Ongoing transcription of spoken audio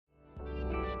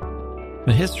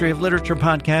The History of Literature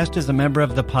podcast is a member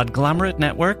of the Podglomerate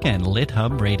Network and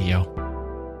LitHub Radio.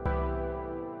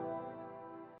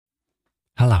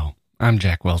 Hello, I'm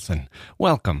Jack Wilson.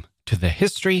 Welcome to the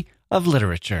History of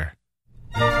Literature.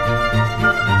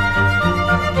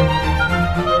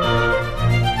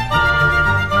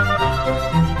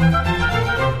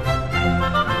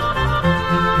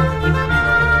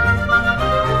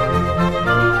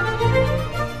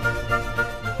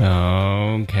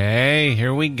 Okay,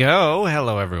 here we go.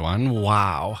 Hello, everyone.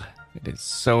 Wow. It is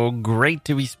so great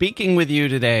to be speaking with you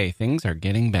today. Things are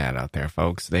getting bad out there,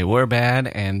 folks. They were bad,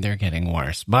 and they're getting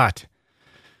worse. But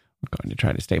we're going to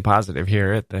try to stay positive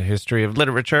here at the History of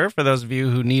Literature. For those of you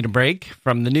who need a break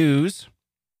from the news,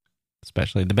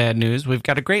 especially the bad news, we've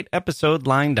got a great episode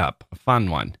lined up, a fun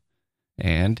one.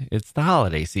 And it's the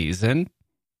holiday season.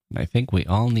 And I think we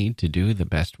all need to do the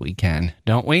best we can,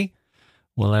 don't we?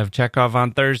 We'll have Chekhov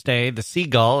on Thursday, the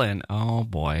seagull, and oh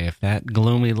boy, if that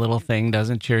gloomy little thing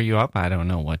doesn't cheer you up, I don't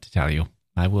know what to tell you.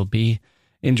 I will be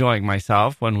enjoying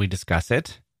myself when we discuss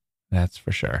it, that's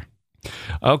for sure.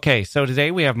 Okay, so today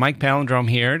we have Mike Palindrome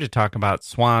here to talk about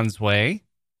Swann's Way,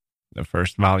 the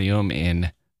first volume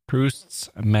in Proust's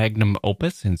magnum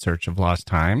opus, In Search of Lost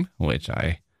Time, which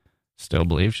I still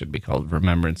believe should be called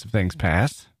Remembrance of Things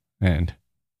Past, and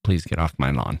please get off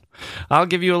my lawn. I'll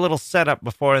give you a little setup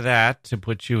before that to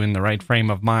put you in the right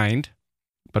frame of mind.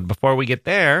 But before we get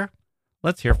there,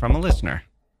 let's hear from a listener.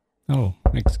 Oh,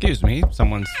 excuse me.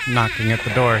 Someone's knocking at the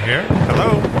door here.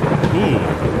 Hello? Ooh.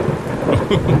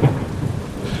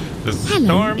 The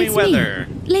stormy weather.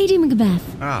 Me, Lady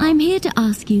Macbeth. Oh. I'm here to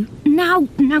ask you. Now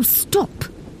stop.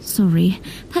 Sorry,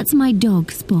 that's my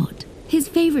dog, Spot. His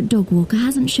favorite dog walker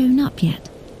hasn't shown up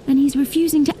yet, and he's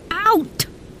refusing to... Out,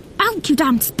 you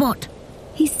damn Spot!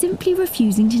 He's simply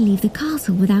refusing to leave the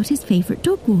castle without his favourite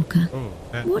dog walker.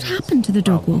 What happened to the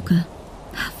dog walker?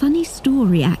 Funny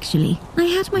story, actually. I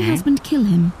had my husband kill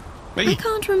him. I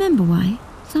can't remember why.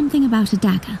 Something about a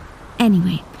dagger.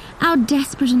 Anyway, our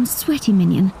desperate and sweaty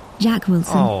minion, Jack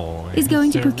Wilson, is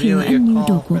going to procure a new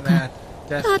dog walker.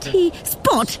 But he...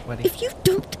 Spot! If you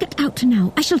don't get out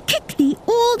now, I shall kick thee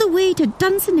all the way to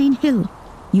Dunsinane Hill.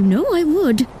 You know I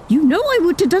would. You know I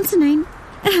would to Dunsinane.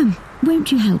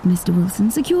 Won't you help Mr.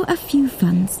 Wilson secure a few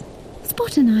funds?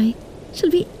 Spot and I shall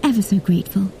be ever so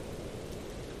grateful.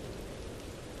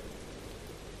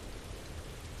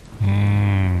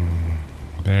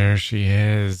 There she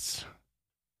is,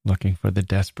 looking for the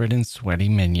desperate and sweaty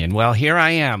minion. Well, here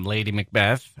I am, Lady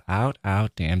Macbeth. Out,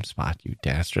 damn Spot, you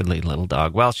dastardly little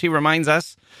dog. Well, she reminds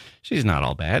us she's not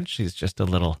all bad. She's just a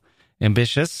little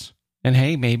ambitious. And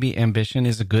hey, maybe ambition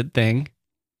is a good thing.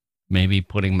 Maybe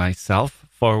putting myself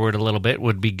forward a little bit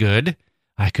would be good.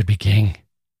 I could be king.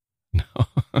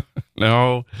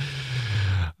 No,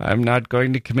 I'm not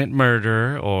going to commit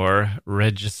murder or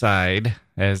regicide,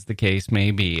 as the case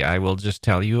may be. I will just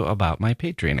tell you about my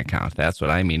Patreon account. That's what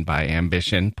I mean by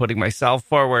ambition, putting myself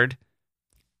forward.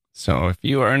 So if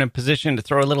you are in a position to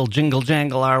throw a little jingle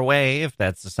jangle our way, if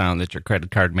that's the sound that your credit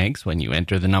card makes when you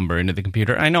enter the number into the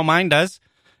computer, I know mine does,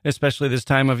 especially this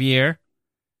time of year.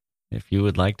 If you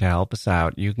would like to help us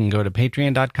out, you can go to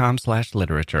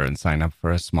patreon.com/literature and sign up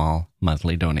for a small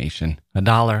monthly donation.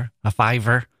 $1, a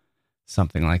 $5,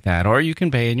 something like that. Or you can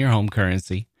pay in your home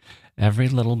currency. Every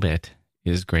little bit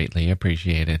is greatly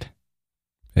appreciated.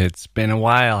 It's been a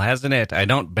while, hasn't it? I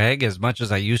don't beg as much as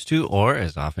I used to or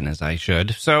as often as I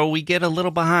should. So we get a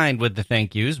little behind with the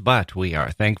thank yous, but we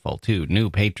are thankful to new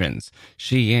patrons.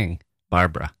 Shi Ying,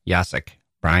 Barbara, Yasek,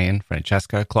 Brian,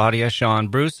 Francesca, Claudia, Sean,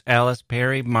 Bruce, Alice,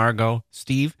 Perry, Margot,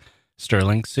 Steve,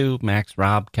 Sterling, Sue, Max,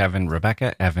 Rob, Kevin,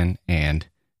 Rebecca, Evan, and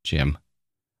Jim.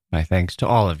 My thanks to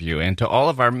all of you and to all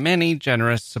of our many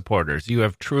generous supporters. You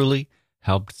have truly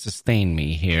helped sustain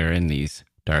me here in these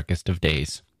darkest of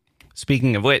days.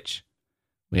 Speaking of which,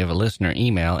 we have a listener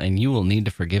email, and you will need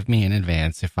to forgive me in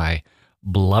advance if I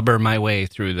blubber my way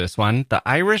through this one. The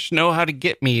Irish know how to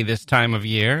get me this time of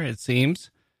year, it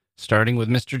seems. Starting with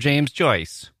Mr. James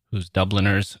Joyce, whose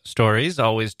Dubliners' stories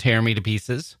always tear me to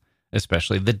pieces,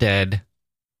 especially The Dead.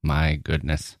 My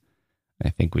goodness. I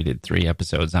think we did 3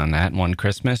 episodes on that one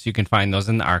Christmas. You can find those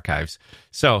in the archives.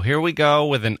 So here we go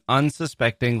with an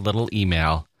unsuspecting little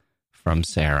email from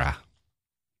Sarah.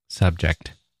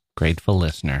 Subject, grateful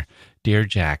listener. Dear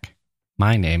Jack,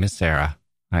 my name is Sarah.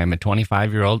 I am a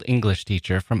 25-year-old English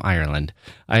teacher from Ireland.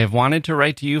 I have wanted to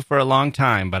write to you for a long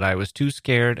time, but I was too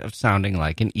scared of sounding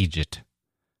like an Egypt.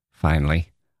 Finally,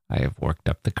 I have worked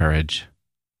up the courage.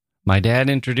 My dad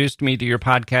introduced me to your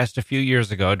podcast a few years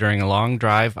ago during a long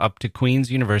drive up to Queen's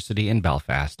University in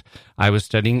Belfast. I was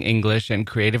studying English and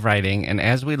creative writing, and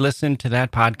as we listened to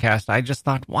that podcast, I just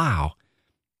thought, wow,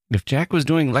 If Jack was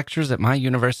doing lectures at my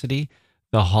university,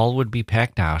 the hall would be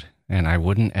packed out, and I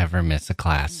wouldn't ever miss a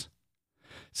class.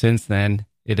 Since then,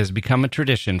 it has become a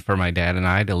tradition for my dad and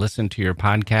I to listen to your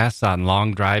podcasts on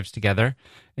long drives together,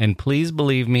 and please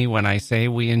believe me when I say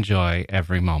we enjoy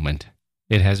every moment.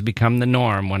 It has become the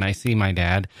norm when I see my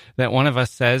dad that one of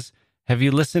us says, "Have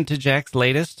you listened to Jack's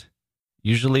latest?"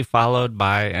 Usually followed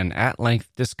by an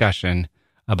at-length discussion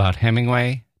about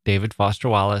Hemingway, David Foster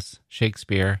Wallace,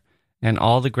 Shakespeare, and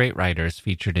all the great writers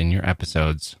featured in your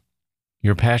episodes.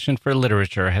 Your passion for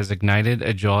literature has ignited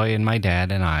a joy in my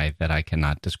dad and I that I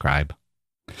cannot describe.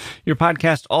 Your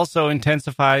podcast also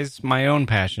intensifies my own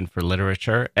passion for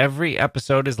literature. Every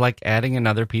episode is like adding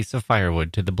another piece of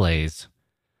firewood to the blaze.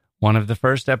 One of the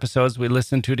first episodes we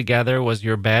listened to together was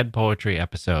your bad poetry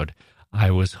episode. I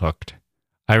was hooked.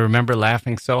 I remember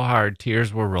laughing so hard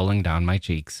tears were rolling down my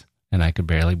cheeks, and I could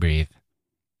barely breathe.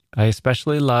 I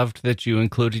especially loved that you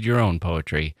included your own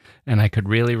poetry, and I could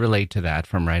really relate to that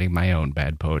from writing my own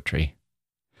bad poetry.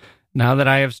 Now that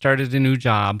I have started a new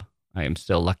job, I am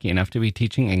still lucky enough to be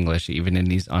teaching English even in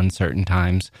these uncertain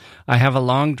times. I have a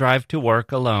long drive to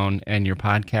work alone, and your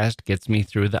podcast gets me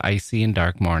through the icy and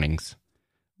dark mornings.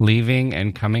 Leaving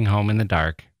and coming home in the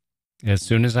dark. As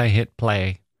soon as I hit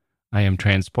play, I am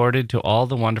transported to all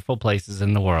the wonderful places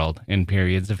in the world and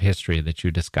periods of history that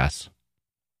you discuss.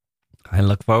 I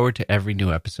look forward to every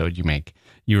new episode you make.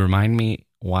 You remind me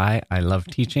why I love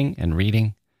teaching and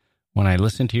reading. When I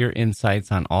listen to your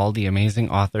insights on all the amazing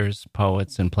authors,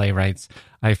 poets, and playwrights,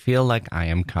 I feel like I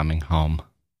am coming home.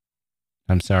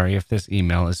 I'm sorry if this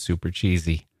email is super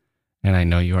cheesy, and I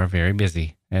know you are very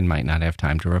busy and might not have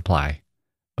time to reply,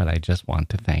 but I just want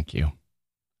to thank you.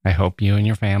 I hope you and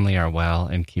your family are well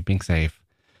and keeping safe.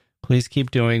 Please keep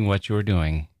doing what you are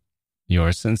doing.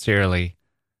 Yours sincerely,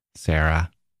 Sarah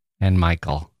and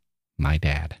Michael, my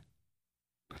dad.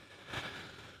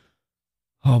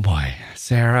 Oh boy,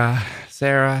 Sarah.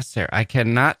 I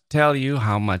cannot tell you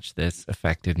how much this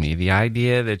affected me. The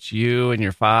idea that you and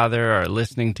your father are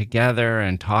listening together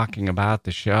and talking about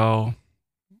the show.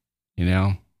 You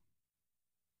know,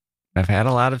 I've had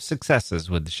a lot of successes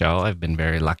with the show. I've been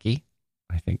very lucky.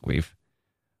 I think we've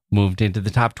moved into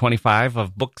the top 25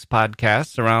 of books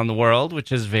podcasts around the world,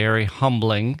 which is very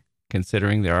humbling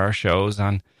considering there are shows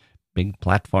on big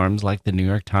platforms like the New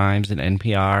York Times and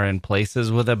NPR and places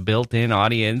with a built-in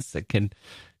audience that can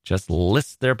just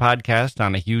list their podcast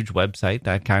on a huge website,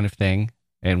 that kind of thing.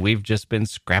 And we've just been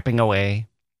scrapping away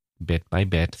bit by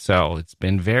bit. So it's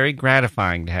been very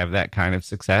gratifying to have that kind of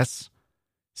success.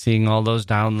 Seeing all those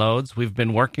downloads, we've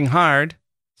been working hard.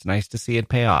 It's nice to see it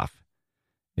pay off.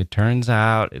 It turns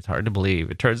out, it's hard to believe,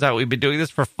 it turns out we've been doing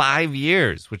this for 5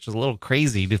 years, which is a little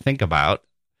crazy to think about.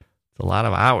 It's a lot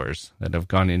of hours that have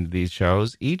gone into these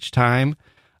shows. Each time,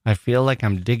 I feel like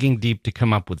I'm digging deep to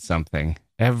come up with something.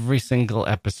 Every single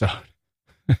episode.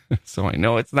 So I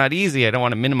know it's not easy. I don't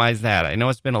want to minimize that. I know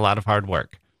it's been a lot of hard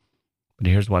work. But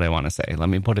here's what I want to say. Let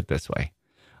me put it this way.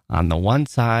 On the one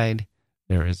side,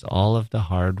 there is all of the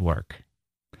hard work.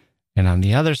 And on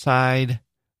the other side,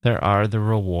 there are the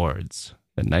rewards.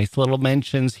 The nice little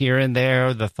mentions here and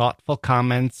there, the thoughtful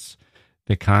comments,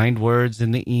 the kind words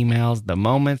in the emails, the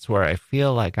moments where I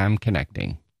feel like I'm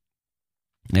connecting.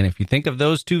 And if you think of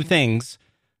those two things,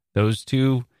 those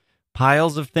two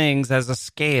piles of things as a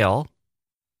scale,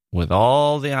 with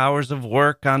all the hours of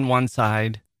work on one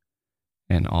side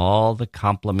and all the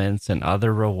compliments and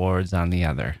other rewards on the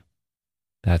other.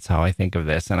 That's how I think of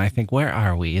this. And I think, where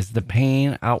are we? Is the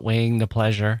pain outweighing the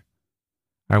pleasure?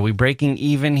 Are we breaking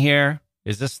even here?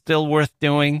 Is this still worth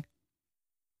doing?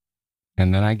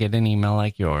 And then I get an email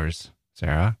like yours,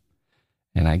 Sarah,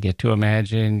 and I get to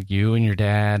imagine you and your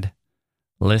dad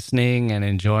listening and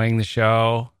enjoying the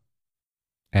show.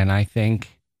 And I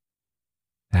think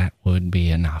that would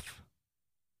be enough.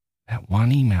 That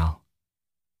one email,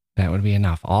 that would be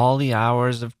enough. All the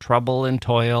hours of trouble and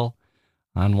toil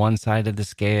on one side of the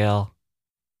scale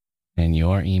and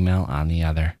your email on the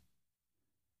other.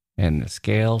 And the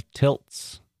scale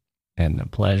tilts and the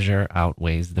pleasure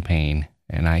outweighs the pain.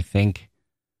 And I think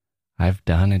I've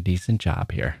done a decent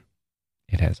job here.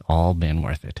 It has all been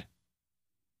worth it.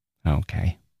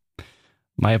 Okay.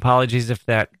 My apologies if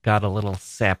that got a little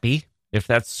sappy, if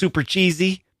that's super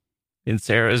cheesy in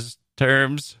Sarah's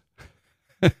terms.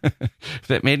 If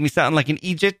that made me sound like an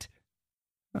Egypt.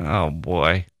 Oh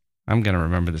boy, I'm going to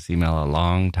remember this email a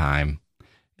long time.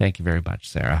 Thank you very much,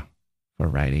 Sarah, for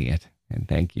writing it. And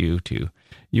thank you to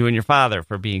you and your father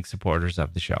for being supporters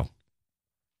of the show.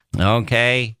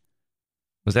 Okay.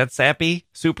 Was that sappy?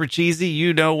 Super cheesy?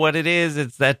 You know what it is.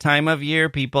 It's that time of year,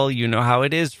 people. You know how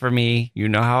it is for me. You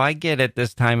know how I get it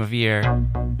this time of year.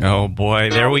 Oh boy,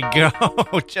 there we go.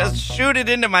 Just shoot it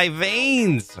into my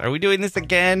veins. Are we doing this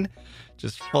again?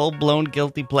 Just full-blown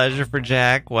guilty pleasure for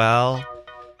Jack. Well,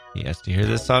 he has to hear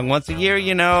this song once a year,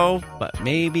 you know, but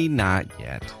maybe not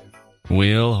yet.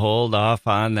 We'll hold off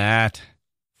on that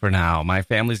for now. My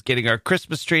family's getting our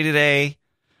Christmas tree today.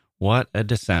 What a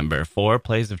December. 4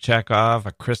 plays of Chekhov,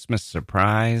 a Christmas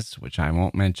surprise, which I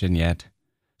won't mention yet,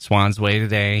 Swann's Way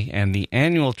today, and the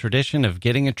annual tradition of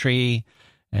getting a tree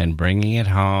and bringing it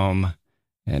home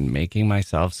and making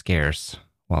myself scarce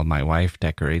while my wife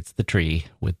decorates the tree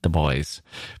with the boys.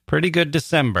 Pretty good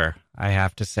December, I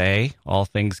have to say. All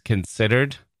things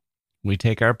considered, we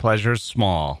take our pleasures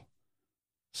small.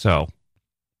 So,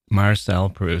 Marcel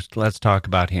Proust, let's talk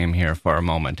about him here for a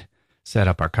moment. Set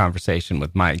up our conversation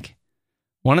with Mike.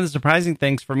 One of the surprising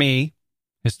things for me,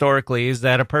 historically, is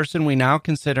that a person we now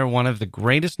consider one of the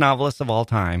greatest novelists of all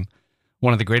time,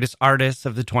 one of the greatest artists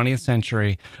of the 20th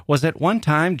century, was at one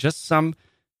time just some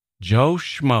Joe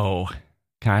Schmo,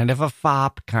 kind of a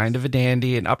fop, kind of a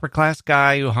dandy, an upper-class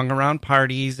guy who hung around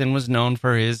parties and was known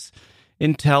for his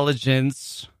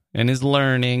intelligence and his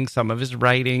learning. Some of his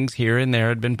writings here and there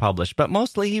had been published, but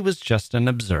mostly he was just an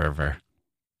observer.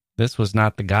 This was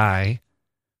not the guy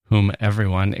whom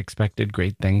everyone expected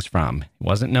great things from. He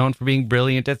wasn't known for being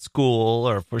brilliant at school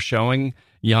or for showing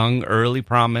young early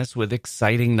promise with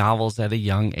exciting novels at a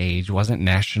young age. Wasn't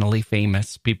nationally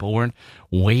famous. People weren't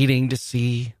waiting to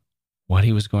see what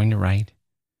he was going to write.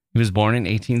 He was born in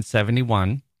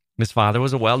 1871. His father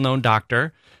was a well-known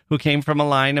doctor who came from a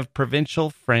line of provincial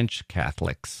French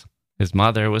Catholics. His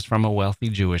mother was from a wealthy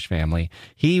Jewish family.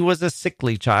 He was a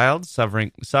sickly child,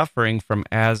 suffering from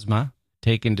asthma,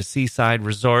 taken to seaside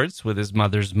resorts with his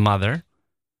mother's mother,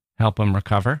 help him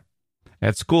recover.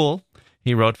 At school,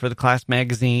 he wrote for the class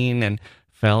magazine and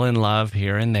fell in love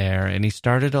here and there, and he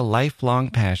started a lifelong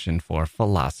passion for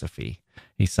philosophy.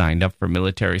 He signed up for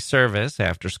military service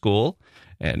after school,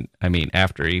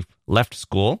 after he left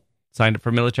school, signed up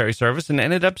for military service and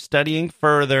ended up studying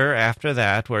further after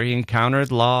that, where he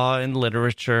encountered law and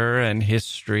literature and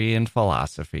history and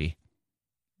philosophy.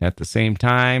 At the same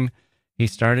time, he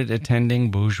started attending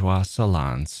bourgeois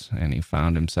salons, and he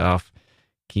found himself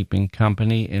keeping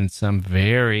company in some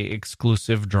very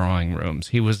exclusive drawing rooms.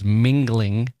 He was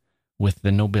mingling with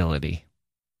the nobility.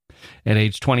 At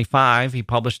age 25, he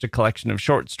published a collection of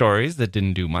short stories that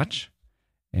didn't do much.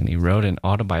 And he wrote an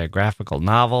autobiographical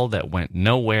novel that went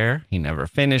nowhere. He never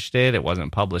finished it. It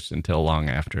wasn't published until long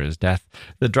after his death.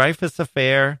 The Dreyfus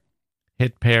Affair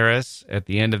hit Paris at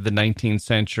the end of the 19th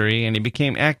century, and he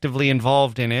became actively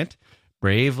involved in it,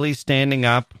 bravely standing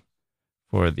up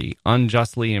for the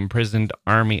unjustly imprisoned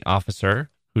army officer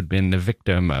who'd been the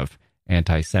victim of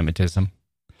anti-Semitism.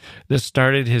 This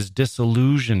started his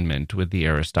disillusionment with the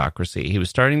aristocracy. He was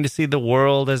starting to see the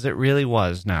world as it really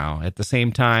was now. At the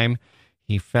same time,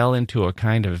 he fell into a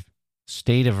kind of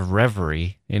state of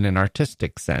reverie in an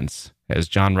artistic sense, as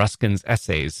John Ruskin's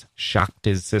essays shocked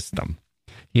his system.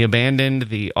 He abandoned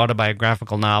the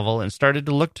autobiographical novel and started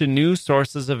to look to new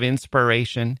sources of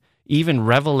inspiration, even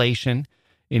revelation,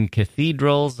 in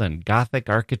cathedrals and Gothic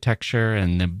architecture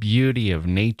and the beauty of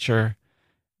nature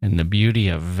and the beauty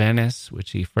of Venice,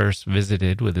 which he first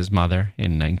visited with his mother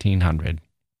in 1900.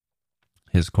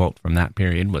 His quote from that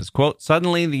period was, quote,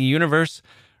 "Suddenly the universe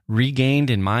regained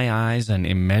in my eyes an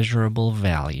immeasurable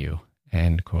value,"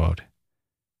 end quote.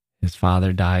 His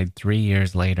father died 3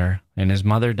 years later, and his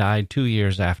mother died 2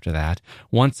 years after that.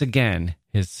 Once again,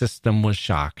 his system was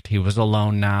shocked. He was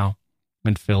alone now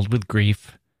and filled with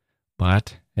grief.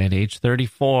 But at age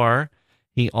 34,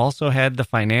 he also had the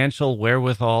financial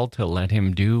wherewithal to let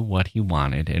him do what he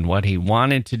wanted. And what he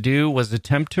wanted to do was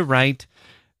attempt to write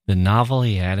the novel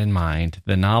he had in mind,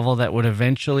 the novel that would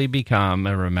eventually become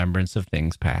a remembrance of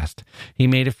things past. He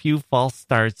made a few false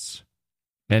starts,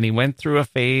 and he went through a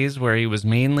phase where he was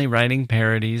mainly writing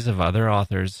parodies of other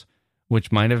authors,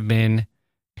 which might have been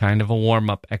kind of a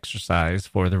warm-up exercise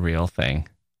for the real thing.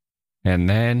 And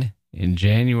then, in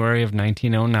January of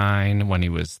 1909, when he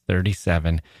was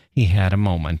 37, he had a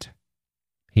moment.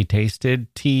 He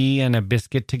tasted tea and a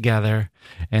biscuit together,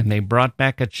 and they brought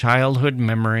back a childhood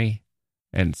memory.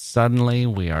 And suddenly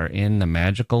we are in the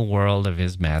magical world of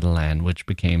his Madeleine, which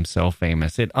became so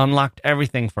famous. It unlocked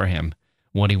everything for him,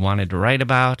 what he wanted to write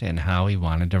about and how he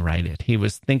wanted to write it. He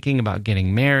was thinking about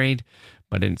getting married,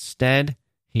 but instead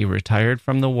he retired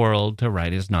from the world to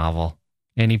write his novel.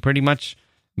 And he pretty much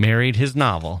married his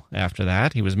novel after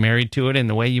that. He was married to it in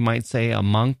the way you might say a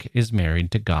monk is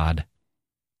married to God.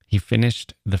 He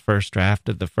finished the first draft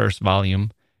of the first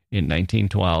volume in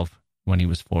 1912 when he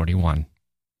was 41.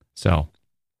 So,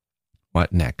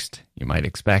 what next? You might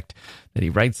expect that he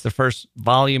writes the first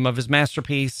volume of his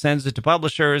masterpiece, sends it to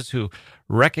publishers who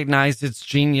recognize its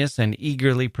genius and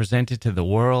eagerly present it to the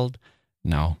world.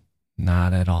 No,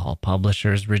 not at all.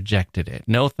 Publishers rejected it.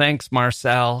 No thanks,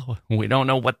 Marcel. We don't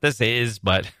know what this is,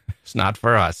 but it's not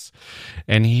for us.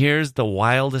 And here's the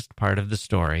wildest part of the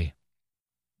story.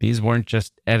 These weren't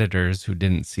just editors who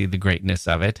didn't see the greatness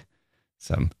of it.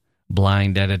 Some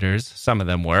blind editors, some of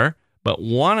them were. But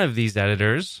one of these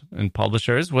editors and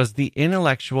publishers was the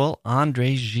intellectual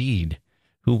André Gide,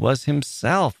 who was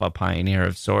himself a pioneer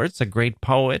of sorts, a great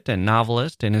poet and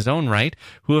novelist in his own right,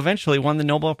 who eventually won the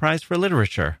Nobel Prize for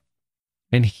Literature.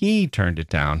 And he turned it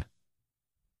down.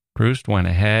 Proust went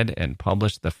ahead and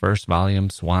published the first volume,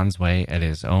 Swann's Way, at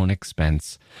his own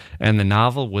expense. And the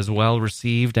novel was well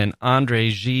received, and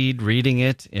André Gide, reading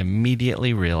it,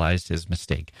 immediately realized his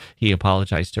mistake. He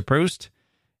apologized to Proust,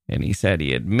 and he said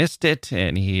he had missed it,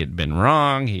 and he had been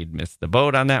wrong. He'd missed the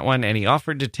boat on that one, and he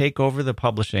offered to take over the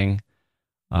publishing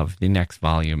of the next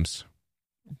volumes.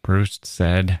 Proust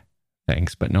said,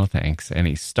 thanks, but no thanks, and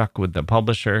he stuck with the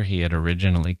publisher he had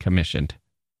originally commissioned.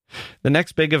 The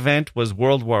next big event was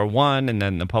World War I and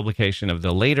then the publication of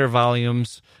the later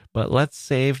volumes, but let's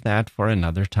save that for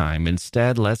another time.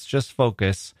 Instead, let's just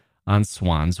focus on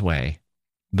Swann's Way,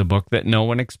 the book that no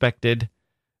one expected,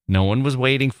 no one was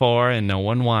waiting for, and no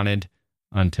one wanted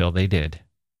until they did.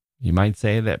 You might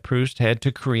say that Proust had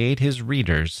to create his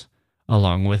readers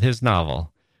along with his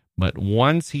novel, but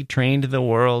once he trained the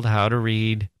world how to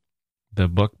read, the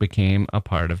book became a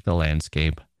part of the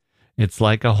landscape. It's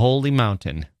like a holy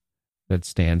mountain that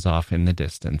stands off in the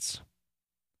distance.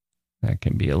 That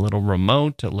can be a little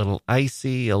remote, a little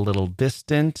icy, a little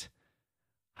distant.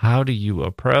 How do you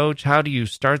approach? How do you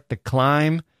start the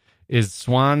climb? Is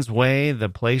Swann's Way the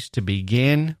place to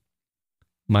begin?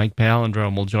 Mike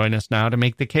Palindrome will join us now to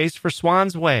make the case for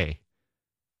Swann's Way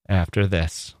after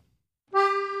this.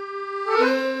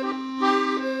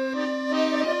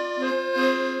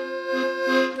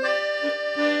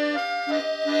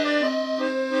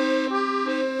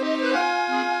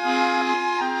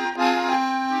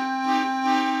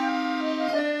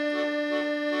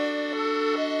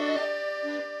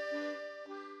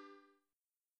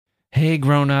 Hey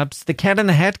grown-ups, the Cat in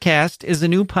the Hat Cast is a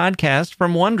new podcast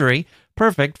from Wondery,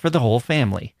 perfect for the whole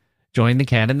family. Join the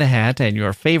Cat in the Hat and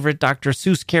your favorite Dr.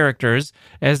 Seuss characters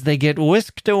as they get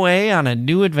whisked away on a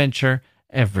new adventure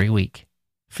every week.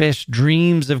 Fish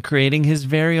dreams of creating his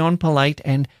very own polite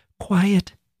and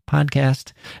quiet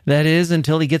podcast. That is,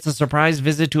 until he gets a surprise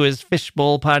visit to his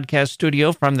Fishbowl podcast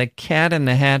studio from the Cat in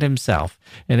the Hat himself,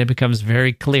 and it becomes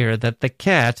very clear that the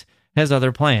cat has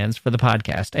other plans for the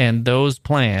podcast, and those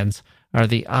plans are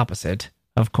the opposite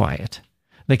of quiet.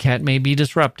 The cat may be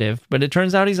disruptive, but it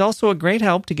turns out he's also a great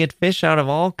help to get fish out of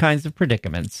all kinds of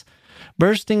predicaments.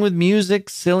 Bursting with music,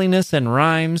 silliness, and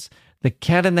rhymes, the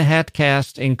Cat in the Hat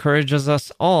Cast encourages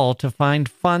us all to find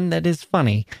fun that is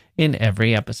funny in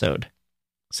every episode.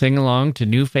 Sing along to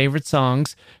new favorite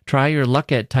songs, try your luck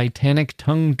at Titanic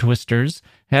tongue twisters,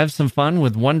 have some fun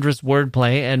with wondrous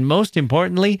wordplay, and most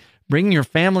importantly, bring your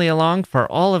family along for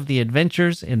all of the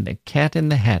adventures in the Cat in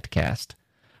the Hat Cast.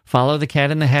 Follow the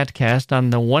Cat in the Hat Cast on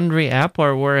the Wondery app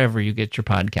or wherever you get your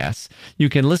podcasts. You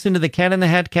can listen to the Cat in the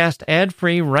Hat Cast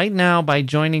ad-free right now by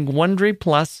joining Wondery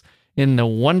Plus in the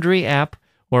Wondery app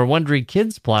or Wondery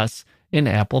Kids Plus in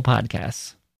Apple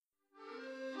Podcasts.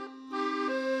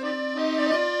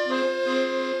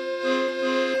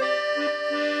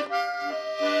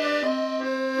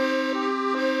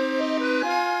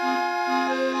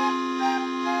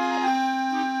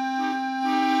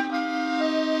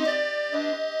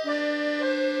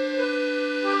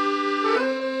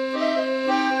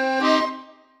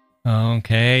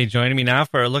 Okay, joining me now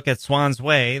for a look at Swann's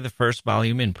Way, the first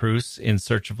volume in Proust's In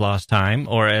Search of Lost Time,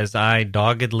 or as I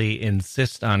doggedly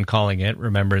insist on calling it,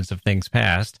 Remembrance of Things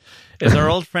Past, is our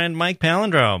old friend Mike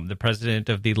Palindrome, the president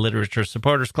of the Literature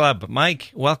Supporters Club.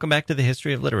 Mike, welcome back to the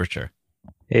History of Literature.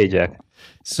 Hey, Jack.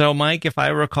 So, Mike, if I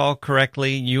recall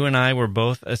correctly, you and I were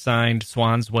both assigned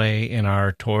Swann's Way in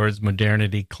our Towards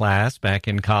Modernity class back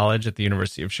in college at the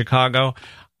University of Chicago.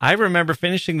 I remember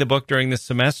finishing the book during the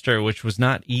semester, which was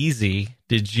not easy.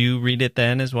 Did you read it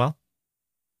then as well?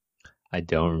 I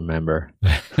don't remember.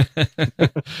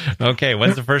 Okay,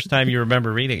 when's the first time you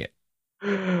remember reading it?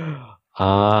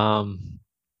 I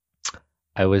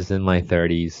was in my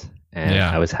 30s, and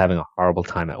I was having a horrible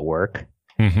time at work.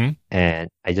 Mm-hmm. And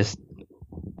I just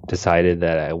decided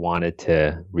that I wanted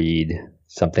to read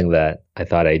something that I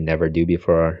thought I'd never do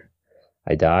before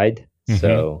I died. Mm-hmm.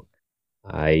 So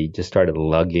I just started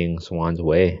lugging Swann's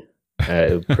Way,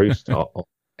 Proust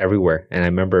everywhere. And I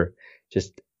remember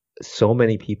just so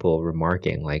many people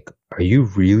remarking, like, "Are you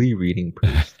really reading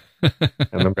Proust?" I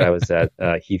remember I was at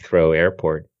Heathrow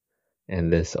Airport,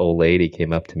 and this old lady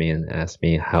came up to me and asked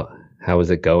me how was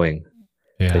it going,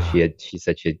 because Yeah. she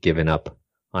said she had given up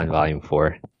on Volume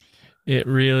 4. It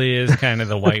really is kind of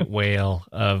the white whale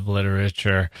of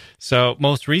literature. So,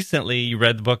 most recently, you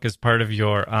read the book as part of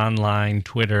your online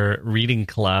Twitter reading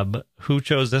club. Who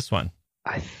chose this one?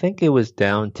 I think it was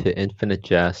down to Infinite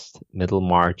Jest,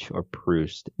 Middlemarch, or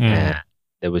Proust, and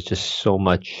there was just so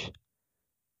much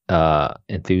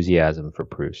enthusiasm for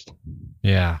Proust.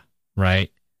 Yeah, right.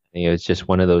 It was just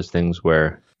one of those things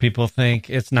where people think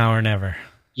it's now or never.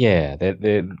 Yeah,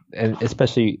 and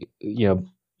especially you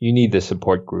need the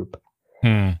support group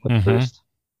with Proust.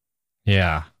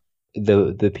 Yeah,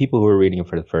 the people who were reading it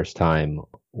for the first time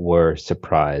were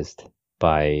surprised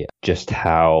by just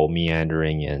how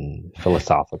meandering and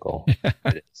philosophical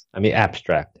it is. I mean,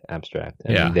 abstract. I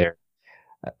mean,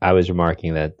 I was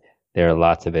remarking that there are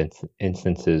lots of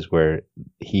instances where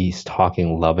he's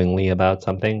talking lovingly about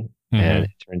something, and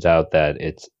it turns out that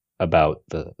it's about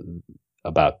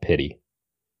pity.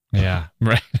 Yeah,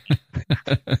 right.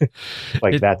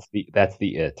 Like that's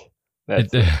the it.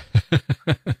 That's it.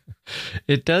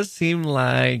 It does seem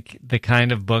like the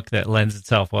kind of book that lends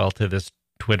itself well to this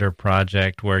Twitter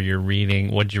project where you're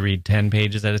reading. What'd you read? 10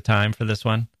 pages at a time for this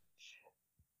one?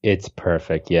 It's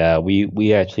perfect. Yeah,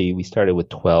 we started with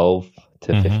 12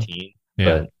 to 15,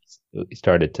 but we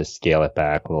started to scale it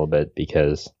back a little bit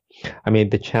because, I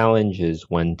mean, the challenge is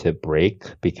when to break,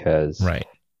 because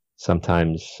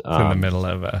sometimes it's in the middle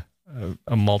of a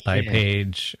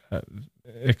multi-page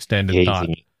extended thought.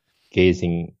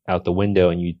 Gazing out the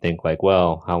window, and you think like,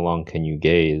 well, how long can you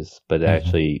gaze? But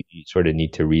actually, you sort of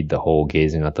need to read the whole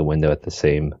gazing out the window at the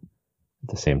same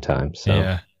time. So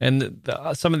yeah, and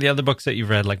some of the other books that you've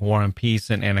read, like War and Peace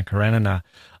and Anna Karenina,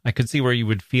 I could see where you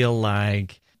would feel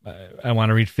like I want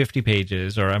to read 50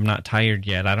 pages, or I'm not tired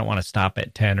yet. I don't want to stop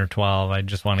at 10 or 12. I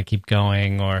just want to keep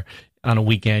going. Or on a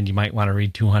weekend, you might want to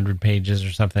read 200 pages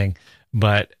or something.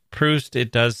 But Proust,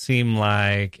 it does seem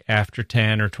like after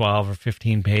 10 or 12 or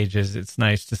 15 pages, it's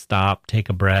nice to stop, take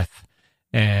a breath,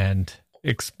 and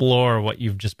explore what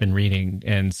you've just been reading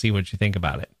and see what you think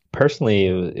about it. Personally,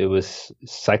 it was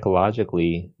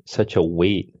psychologically such a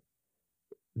weight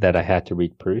that I had to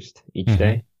read Proust each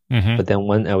day. But then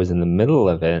when I was in the middle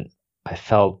of it, I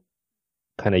felt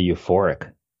kind of euphoric.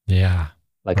 Yeah.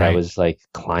 Like I was like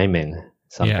climbing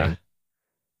something. Yeah.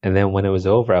 And then when it was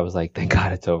over, I was like, thank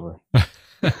God it's over.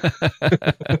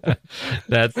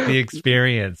 That's the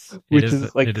experience. Which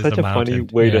is like such a funny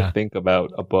way to think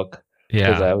about a book. Yeah.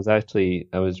 Because I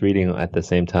was reading at the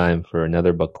same time for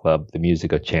another book club, The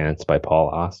Music of Chance by Paul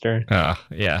Auster. Oh,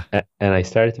 yeah. And I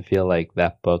started to feel like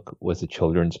that book was a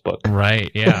children's book. Right,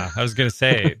 yeah. I was going to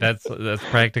say, that's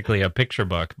practically a picture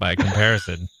book by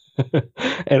comparison.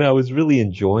 And I was really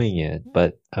enjoying it,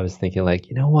 but I was thinking like,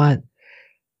 you know what?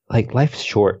 Like life's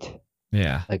short.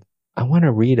 Yeah. Like I want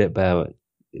to read about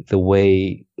the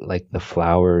way like the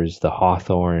flowers, the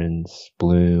hawthorns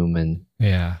bloom. And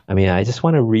I mean, I just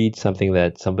want to read something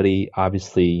that somebody,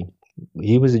 obviously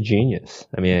he was a genius.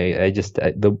 I mean,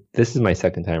 this is my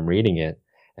second time reading it.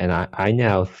 And I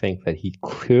now think that he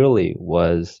clearly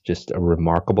was just a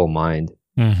remarkable mind,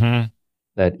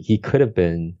 that he could have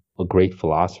been a great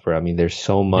philosopher. I mean, there's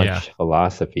so much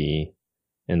philosophy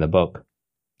in the book.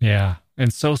 Yeah.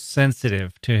 And so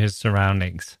sensitive to his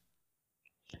surroundings.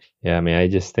 Yeah, I mean, I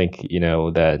just think,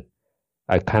 that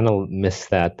I kind of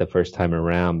missed that the first time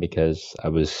around because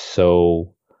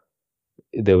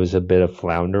there was a bit of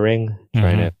floundering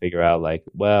trying to figure out like,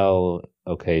 well,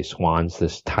 okay, Swann's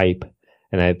this type.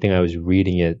 And I think I was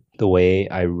reading it the way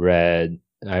I was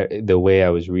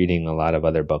reading a lot of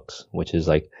other books, which is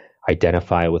like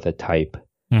identify with a type,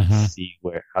 see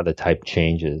how the type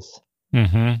changes.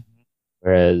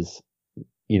 Whereas,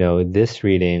 this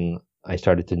reading, I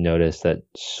started to notice that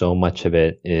so much of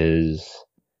it is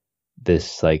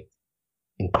this like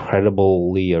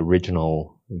incredibly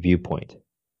original viewpoint.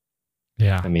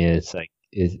 Yeah. I mean, it's like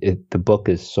the book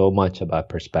is so much about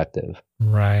perspective.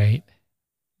 Right.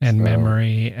 And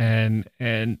memory and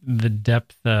the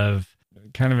depth of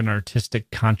kind of an artistic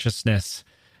consciousness.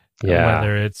 Yeah.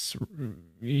 Whether it's,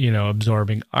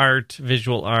 absorbing art,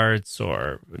 visual arts,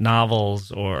 or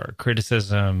novels, or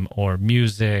criticism, or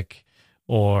music,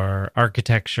 or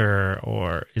architecture,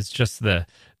 or it's just the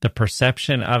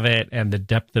perception of it and the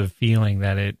depth of feeling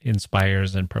that it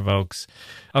inspires and provokes.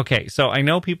 Okay, so I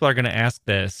know people are going to ask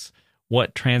this.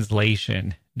 What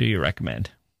translation do you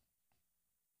recommend?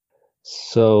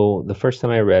 So the first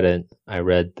time I read it, I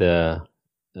read the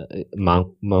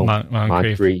Moncrief.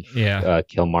 Moncrief Yeah.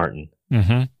 Kilmartin.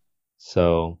 Mm-hmm.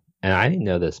 So, and I didn't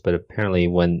know this, but apparently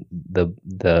when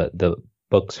the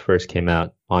books first came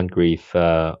out, Moncrief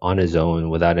on his own,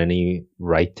 without any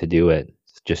right to do it,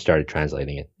 just started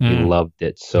translating it. He Mm. loved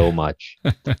it so much.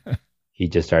 He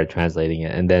just started translating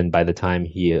it, and then by the time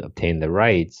he obtained the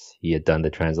rights, he had done the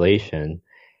translation.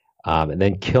 And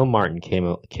then Kilmartin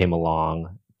came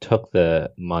along, took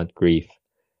the Moncrief,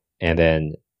 and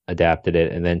then adapted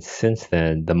it. And then since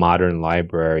then, the modern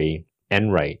library,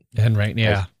 Enright, And right,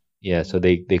 yeah. yeah, so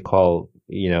they call,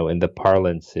 in the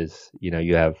parlance is,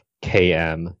 you have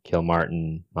KM,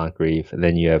 Kilmartin, Moncrief, and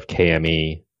then you have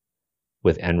KME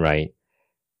with Enright.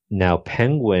 Now,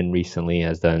 Penguin recently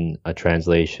has done a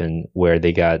translation where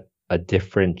they got a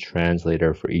different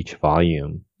translator for each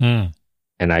volume. Mm.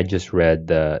 And I just read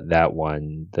that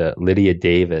one, the Lydia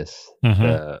Davis, Mm-hmm.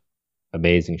 the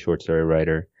amazing short story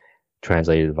writer,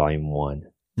 translated volume 1.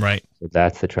 Right. So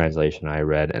that's the translation I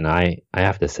read, and I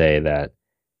have to say that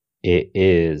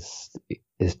it's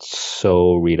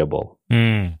so readable.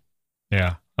 Mm.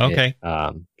 Yeah. Okay.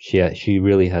 She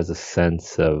really has a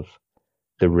sense of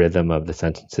the rhythm of the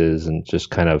sentences, and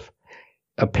just kind of,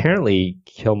 apparently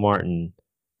Kilmartin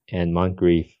and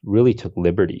Moncrief really took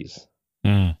liberties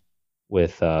Mm.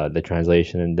 with the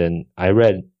translation. And then I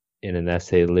read in an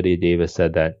essay, Lydia Davis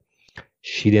said that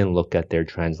she didn't look at their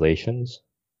translations.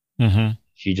 Mm-hmm.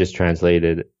 She just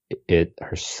translated it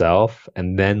herself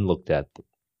and then looked at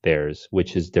theirs,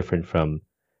 which is different from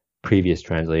previous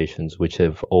translations, which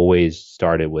have always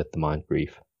started with the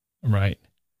Moncrief. Right.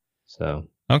 So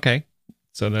okay,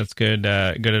 so that's good.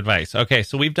 Good advice. Okay,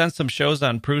 so we've done some shows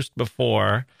on Proust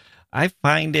before. I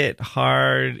find it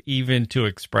hard even to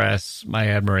express my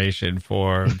admiration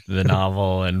for the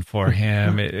novel and for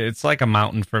him. It's like a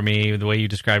mountain for me. The way you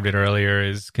described it earlier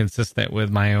is consistent with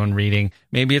my own reading.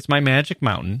 Maybe it's my magic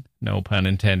mountain, no pun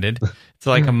intended. It's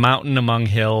like a mountain among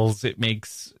hills. It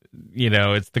makes,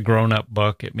 it's the grown-up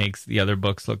book. It makes the other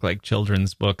books look like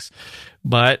children's books.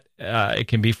 But it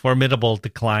can be formidable to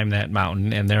climb that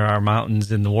mountain. And there are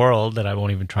mountains in the world that I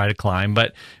won't even try to climb.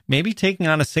 But maybe taking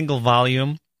on a single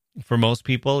volume for most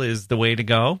people is the way to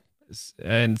go.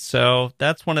 And so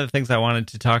that's one of the things I wanted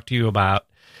to talk to you about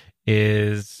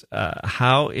is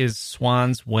how is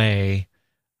Swann's Way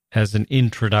as an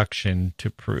introduction to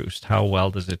Proust? How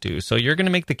well does it do? So you're going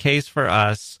to make the case for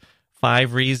us,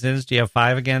 5 reasons. Do you have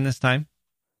 5 again this time?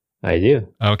 I do.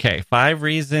 Okay, 5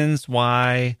 reasons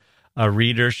why a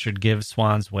reader should give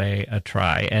Swann's Way a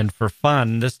try. And for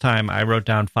fun, this time I wrote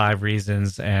down 5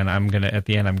 reasons, and at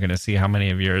the end, I'm gonna see how many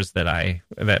of yours that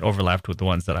overlapped with the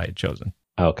ones that I had chosen.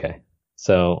 Okay.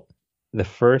 So the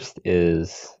first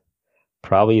is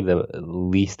probably the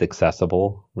least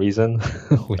accessible reason,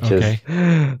 which is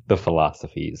the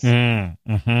philosophies. But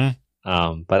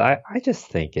I just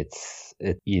think it's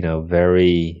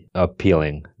very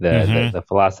appealing. The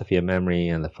philosophy of memory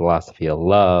and the philosophy of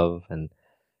love, and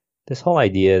this whole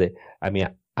idea that,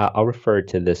 I'll refer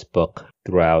to this book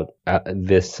throughout.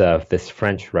 This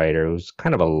French writer who's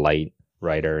kind of a light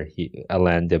writer,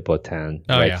 Alain de Botton.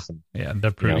 Oh yeah.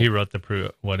 He wrote the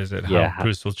Proust. What is it? How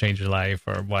Proust will change your life,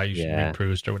 or why you should read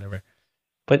Proust, or whatever.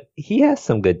 But he has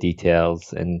some good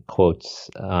details and quotes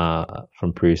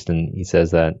from Proust, and he says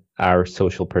that our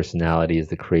social personality is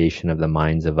the creation of the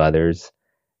minds of others,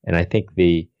 and I think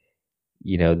that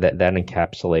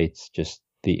encapsulates just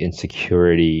the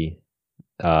insecurity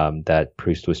that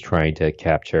Proust was trying to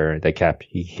capture.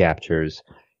 He captures,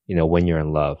 when you're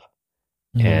in love,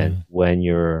 and when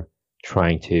you're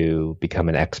trying to become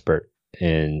an expert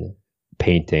in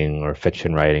painting or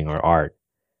fiction writing or art,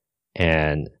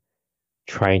 and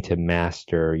trying to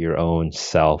master your own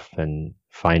self and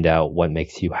find out what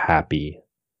makes you happy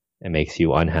and makes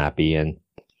you unhappy. And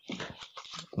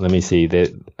let me see,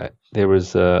 there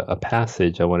was a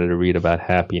passage I wanted to read about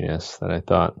happiness that I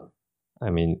thought,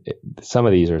 some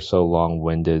of these are so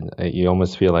long-winded, you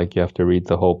almost feel like you have to read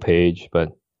the whole page, but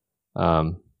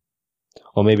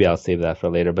maybe I'll save that for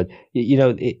later. But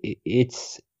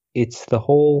it's the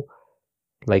whole,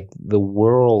 like, the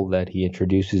world that he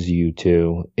introduces you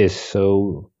to is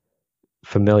so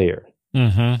familiar,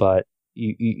 but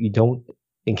you don't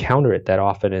encounter it that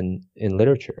often in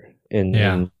literature,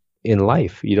 in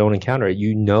life. You don't encounter it.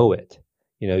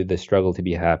 It. The struggle to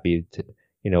be happy,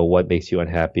 what makes you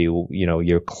unhappy,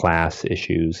 your class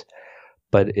issues.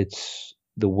 But it's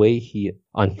the way he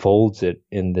unfolds it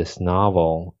in this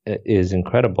novel is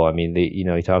incredible.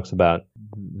 He talks about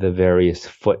the various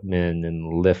footmen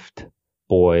and lift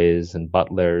boys and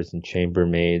butlers and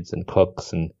chambermaids and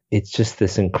cooks, and it's just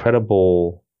this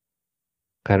incredible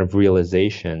kind of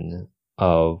realization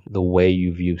of the way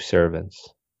you view servants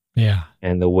Yeah.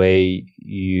 and the way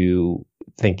you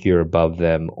think you're above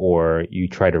them or you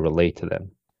try to relate to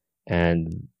them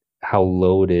and how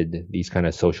loaded these kind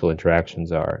of social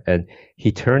interactions are. And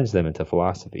he turns them into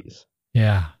philosophies.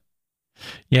 Yeah.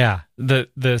 Yeah.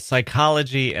 The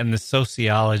psychology and the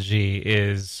sociology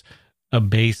is a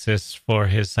basis for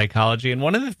his psychology. And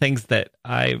one of the things that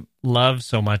I love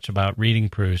so much about reading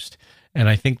Proust, and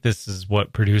I think this is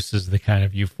what produces the kind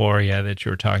of euphoria that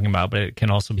you were talking about, but it can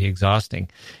also be exhausting,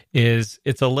 is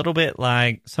it's a little bit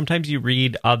like sometimes you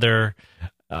read other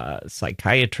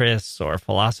psychiatrists or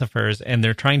philosophers, and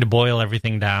they're trying to boil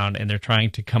everything down, and they're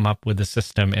trying to come up with a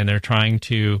system, and they're trying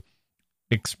to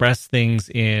express things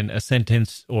in a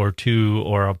sentence or two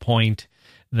or a point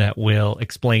that will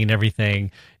explain everything.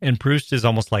 And Proust is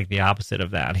almost like the opposite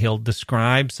of that. He'll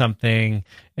describe something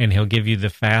and he'll give you the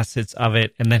facets of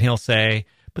it, and then he'll say,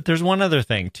 but there's one other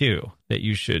thing too that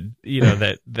you should,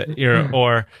 that you're,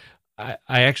 or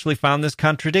I actually found this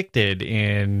contradicted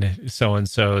in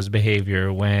so-and-so's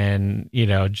behavior when,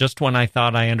 just when I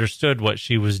thought I understood what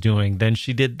she was doing, then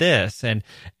she did this, and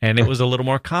it was a little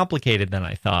more complicated than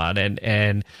I thought.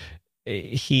 And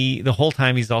the whole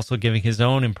time he's also giving his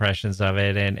own impressions of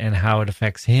it and how it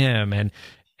affects him. And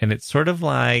it's sort of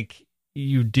like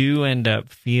you do end up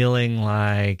feeling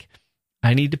like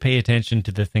I need to pay attention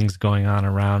to the things going on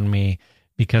around me,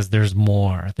 because there's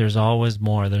more. There's always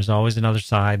more. There's always another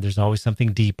side. There's always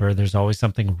something deeper. There's always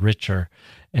something richer.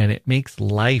 And it makes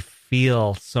life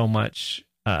feel so much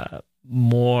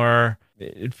more,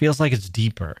 it feels like it's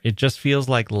deeper. It just feels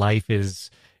like life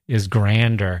is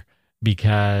grander,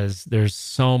 because there's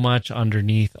so much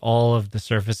underneath all of the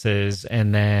surfaces.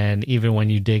 And then even when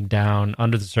you dig down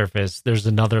under the surface, there's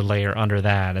another layer under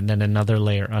that, and then another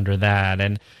layer under that.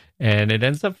 And it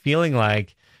ends up feeling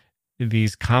like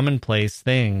these commonplace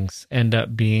things end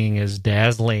up being as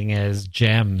dazzling as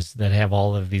gems that have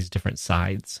all of these different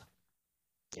sides.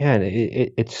 Yeah, and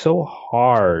it's so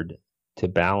hard to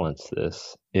balance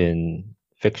this in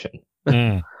fiction.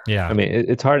 Yeah. I mean,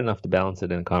 it's hard enough to balance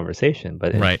it in conversation,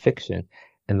 but in Right. fiction,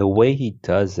 and the way he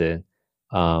does it,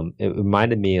 it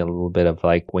reminded me a little bit of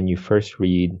like when you first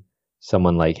read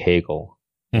someone like Hegel,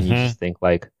 and you just think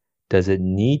like, does it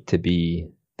need to be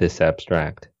this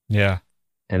abstract? Yeah.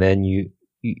 And then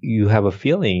you have a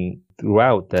feeling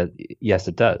throughout that yes,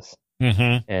 it does.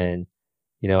 And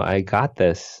I got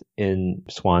this in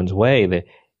Swann's way. That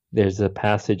there's a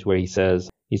passage where he says,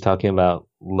 he's talking about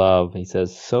love. He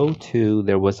says, so too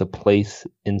there was a place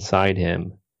inside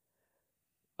him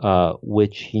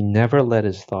which he never let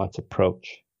his thoughts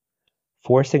approach,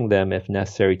 forcing them, if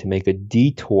necessary, to make a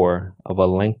detour of a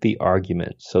lengthy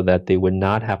argument so that they would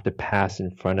not have to pass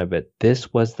in front of it.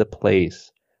 This was the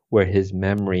place where his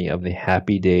memory of the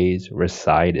happy days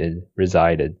resided.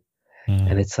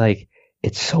 And it's like,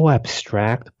 it's so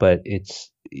abstract, but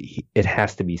it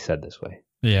has to be said this way.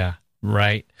 Yeah,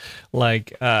 right.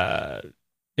 Like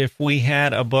if we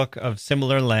had a book of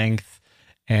similar length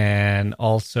and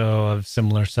also of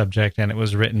similar subject, and it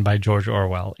was written by George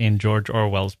Orwell in George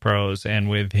Orwell's prose and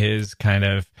with his kind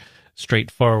of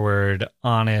straightforward,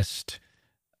 honest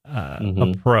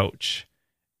approach,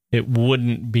 it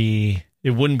wouldn't be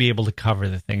able to cover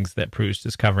the things that Proust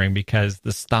is covering, because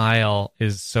the style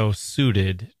is so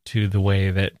suited to the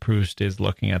way that Proust is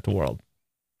looking at the world.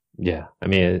 Yeah, I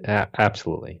mean,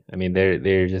 absolutely. I mean,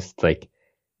 they're just like,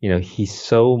 he's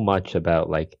so much about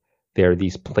like, there are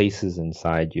these places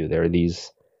inside you. There are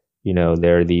these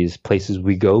places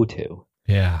we go to.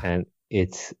 Yeah. And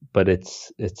it's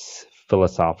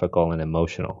philosophical and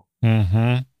emotional.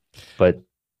 But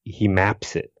he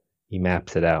maps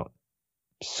it out.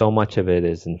 So much of it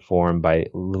is informed by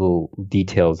little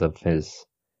details of his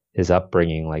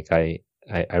upbringing. Like I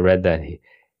read that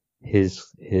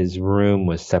his room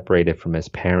was separated from his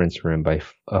parents' room by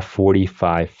a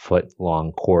 45-foot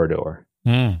long corridor,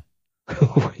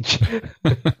 which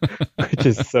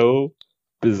is so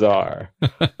bizarre.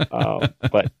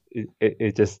 But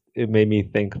it made me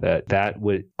think that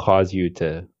would cause you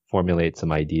to formulate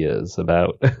some ideas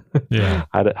about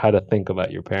how to think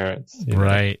about your parents.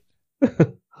 Right.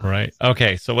 Right.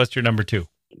 Okay. So what's your number two?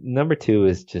 Number two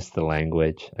is just the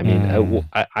language. I mean,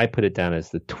 I put it down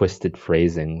as the twisted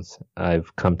phrasings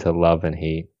I've come to love and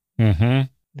hate.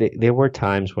 There were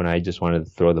times when I just wanted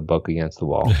to throw the book against the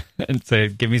wall and say,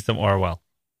 give me some Orwell.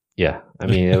 Yeah. I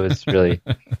mean, it was really,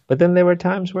 but then there were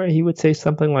times where he would say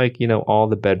something like, all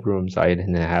the bedrooms I had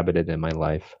inhabited in my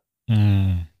life,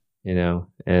 and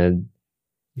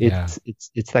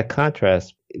it's that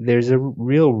contrast. There's a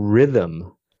real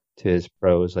rhythm to his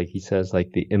prose. Like he says,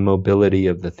 like the immobility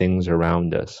of the things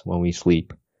around us when we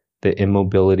sleep, the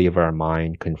immobility of our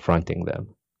mind confronting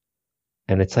them.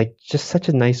 And it's like just such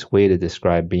a nice way to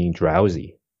describe being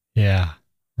drowsy. Yeah.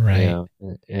 Right.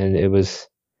 And it was,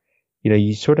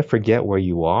 you sort of forget where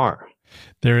you are.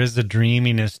 There is a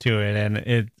dreaminess to it,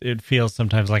 and it feels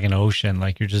sometimes like an ocean,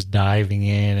 like you're just diving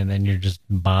in and then you're just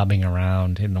bobbing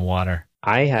around in the water.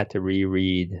 I had to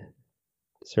reread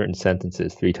certain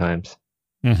sentences 3 times.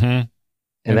 Mm-hmm.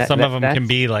 And some of them can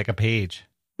be like a page.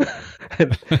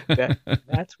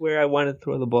 That's where I wanted to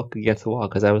throw the book against the wall,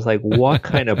 because I was like, what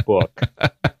kind of book?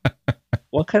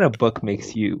 What kind of book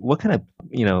makes you, what kind of,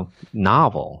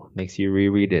 novel makes you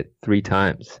reread it 3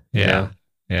 times? Yeah.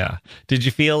 Yeah. Did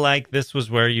you feel like this was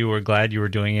where you were glad you were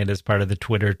doing it as part of the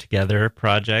Twitter Together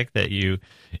project, that you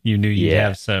knew you'd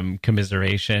have some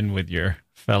commiseration with your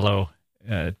fellow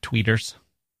tweeters?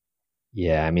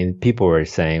 Yeah. I mean, people were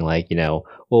saying like, well,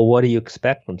 what do you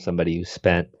expect from somebody who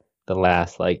spent the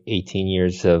last like 18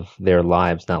 years of their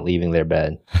lives not leaving their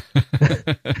bed?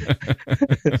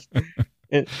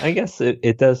 And I guess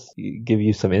it does give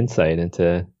you some insight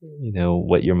into,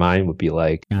 what your mind would be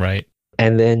like. Right.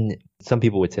 And then some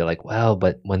people would say like, well,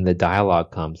 but when the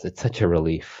dialogue comes, it's such a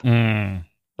relief.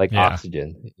 Like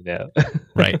oxygen,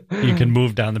 Right. You can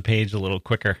move down the page a little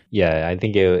quicker. Yeah, I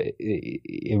think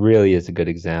it really is a good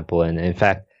example. And in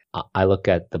fact, I look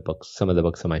at some of the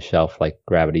books on my shelf, like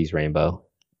Gravity's Rainbow,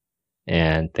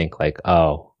 and think like,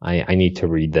 oh, I need to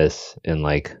read this in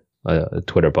like a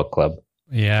Twitter book club.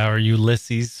 Yeah, or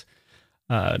Ulysses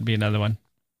would be another one.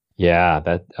 Yeah,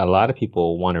 that a lot of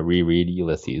people want to reread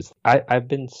Ulysses. I've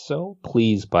been so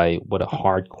pleased by what a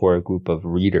hardcore group of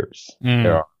readers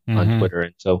there are on Twitter.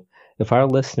 And so if our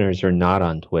listeners are not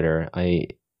on Twitter, I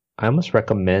almost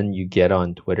recommend you get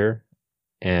on Twitter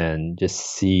and just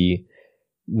see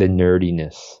the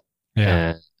nerdiness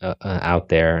out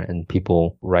there, and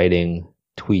people writing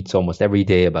tweets almost every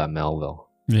day about Melville.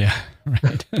 Yeah,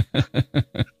 right.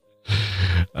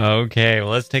 Okay, well,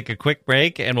 let's take a quick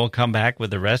break and we'll come back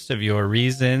with the rest of your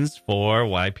reasons for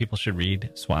why people should read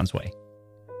Swann's Way.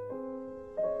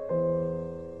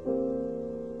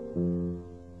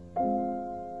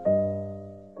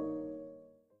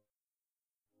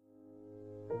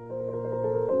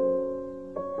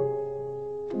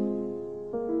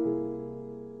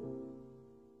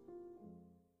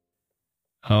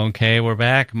 Okay, we're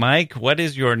back. Mike, what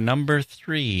is your number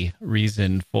 3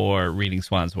 reason for reading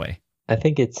Swann's Way? I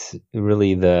think it's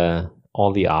really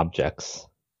all the objects.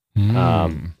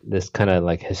 This kind of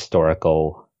like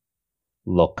historical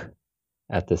look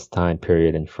at this time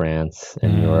period in France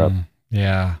and Europe.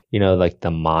 Yeah. Like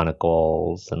the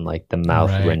monocles and like the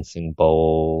mouth rinsing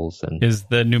bowls. And is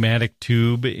the pneumatic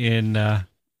tube in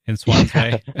Swann's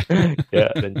Way?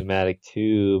 Yeah, the pneumatic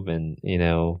tube, and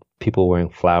people wearing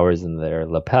flowers in their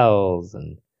lapels,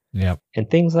 and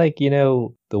things like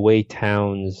the way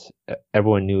towns,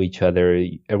 everyone knew each other,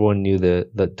 everyone knew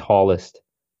the tallest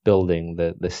building,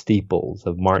 the steeples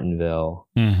of Martinville.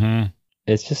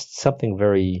 It's just something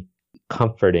very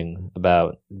comforting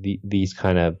about these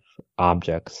kind of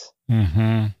objects.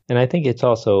 And I think it's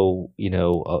also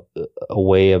a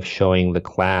way of showing the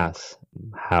class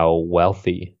how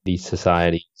wealthy these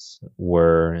societies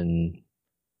were, and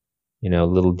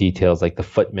little details like the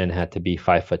footmen had to be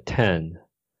 5'10",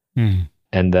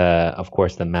 and of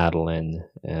course the Madeleine,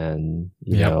 and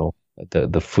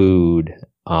the food.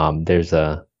 There's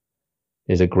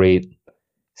a great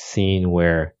scene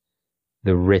where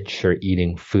the rich are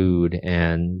eating food,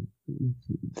 and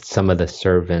some of the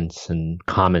servants and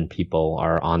common people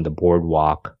are on the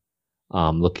boardwalk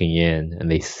looking in,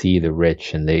 and they see the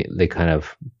rich, and they kind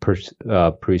of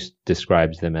Proust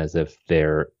describes them as if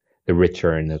the rich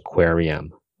are in an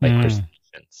aquarium, like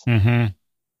crustaceans.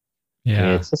 Yeah,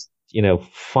 and it's just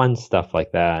fun stuff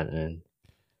like that. And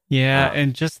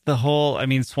and just the whole,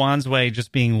 Swann's Way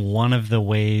just being one of the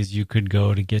ways you could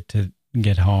go to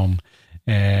get home,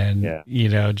 and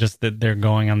just that they're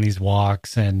going on these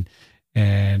walks, and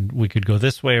we could go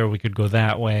this way or we could go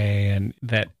that way, and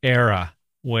that era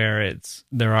where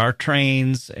there are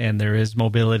trains and there is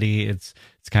mobility. It's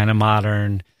kind of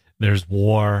modern. There's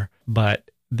war, but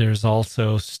there's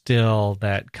also still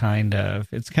that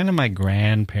it's kind of my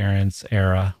grandparents'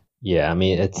 era. Yeah,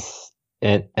 it's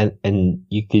and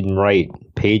you can write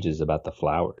pages about the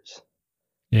flowers.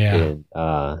 Yeah.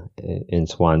 In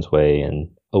Swann's Way, and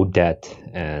Odette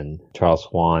and Charles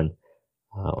Swann.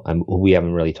 We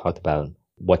haven't really talked about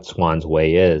what Swann's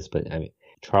Way is, but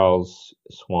Charles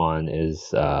Swann is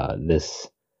this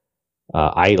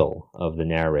idol of the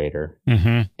narrator,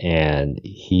 and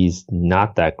he's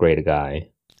not that great a guy.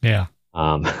 Yeah.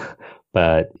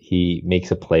 but he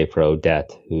makes a play for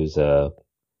Odette, who's a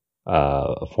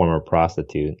former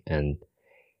prostitute, and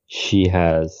she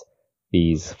has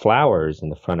these flowers in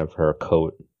the front of her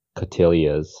coat,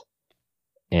 cotillas,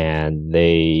 and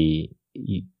they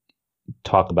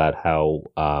talk about how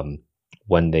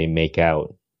when they make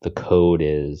out, the code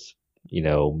is,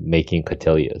 making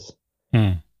cotillas.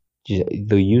 Hmm.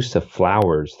 The use of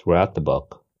flowers throughout the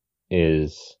book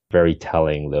is very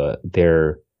telling.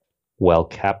 They're well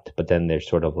kept, but then they're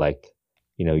sort of like,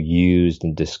 used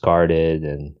and discarded,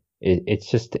 and it's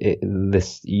just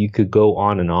this. You could go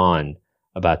on and on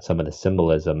about some of the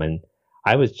symbolism, and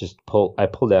I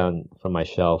pulled down from my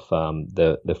shelf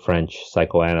the French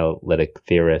psychoanalytic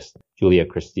theorist Julia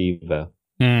Kristeva.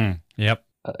 Yep.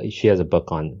 She has a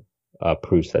book on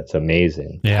Proust that's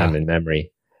amazing, Yeah. Time and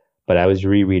Memory. But I was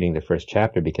rereading the first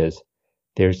chapter because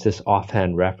there's this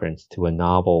offhand reference to a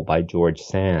novel by George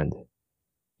Sand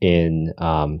in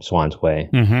Swann's Way.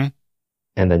 Mm-hmm.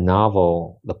 And the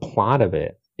novel, the plot of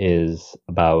it is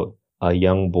about a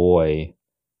young boy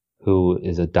who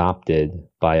is adopted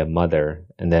by a mother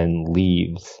and then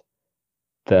leaves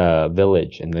the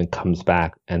village and then comes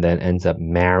back and then ends up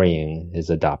marrying his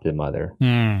adopted mother.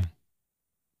 Mm.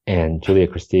 And Julia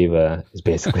Kristeva is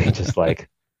basically just like,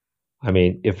 I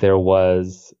mean, if there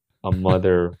was a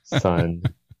mother-son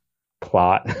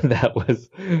plot that was,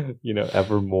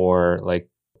 ever more like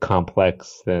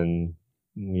complex than,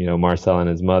 Marcel and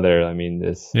his mother. I mean,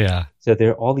 Yeah. So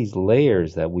there are all these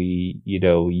layers that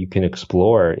you can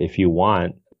explore if you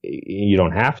want. You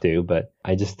don't have to, but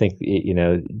I just think,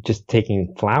 just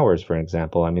taking flowers, for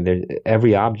example, I mean,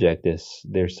 every object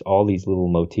there's all these little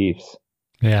motifs.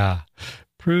 Yeah.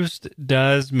 Proust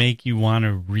does make you want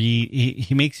to read.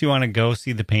 He makes you want to go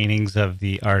see the paintings of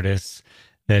the artists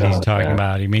that he's talking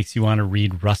about. He makes you want to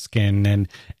read Ruskin and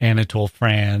Anatole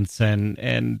France and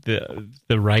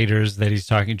the writers that he's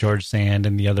talking, George Sand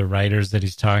and the other writers that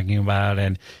he's talking about.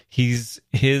 And his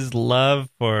love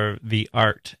for the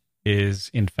art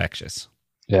is infectious.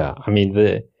 Yeah. I mean,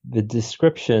 the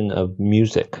description of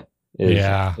music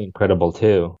is incredible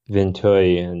too.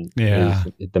 Vinteuil and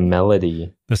the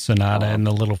melody. The sonata and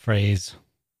the little phrase.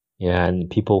 Yeah, and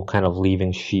people kind of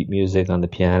leaving sheet music on the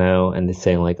piano and they're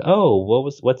saying like, "Oh,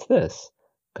 what's this?"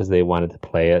 Because they wanted to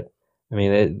play it. I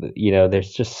mean,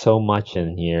 there's just so much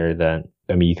in here that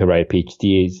you could write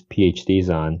PhDs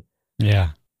on. Yeah.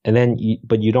 And then,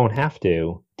 but you don't have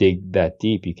to dig that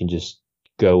deep. You can just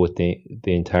go with the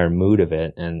entire mood of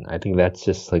it, and I think that's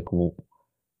just like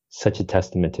such a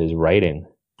testament to his writing.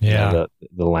 Yeah,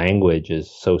 the language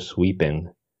is so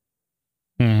sweeping.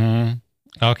 Mm-hmm.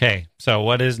 Okay, so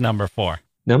what is number 4?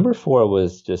 Number 4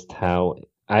 was just how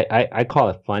I call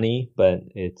it funny, but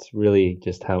it's really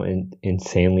just how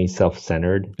insanely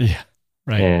self-centered,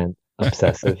 right, and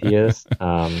obsessive he is.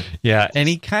 Yeah, and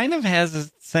he kind of has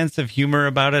a sense of humor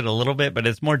about it a little bit, but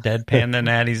it's more deadpan than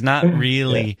that. He's not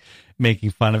really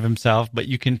making fun of himself, but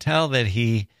you can tell that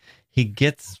he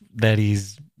gets that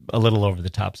he's a little over the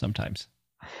top sometimes.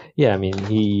 Yeah, I mean,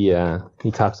 he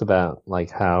talks about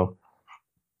like how,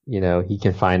 he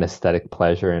can find aesthetic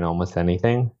pleasure in almost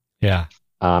anything. Yeah.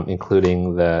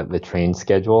 Including the train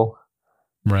schedule.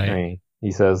 Right. I mean,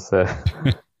 he says,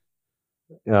 the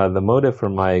motive for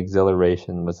my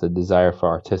exhilaration was a desire for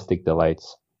artistic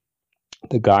delights.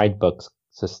 The guidebooks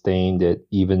sustained it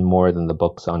even more than the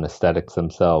books on aesthetics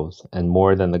themselves, and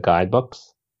more than the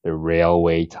guidebooks, the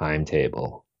railway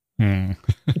timetable.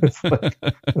 It's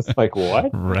like what?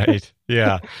 Right.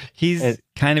 Yeah. He's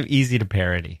kind of easy to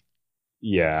parody.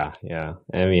 Yeah.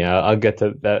 I mean, I'll get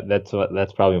to that.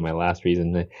 That's probably my last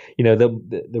reason. The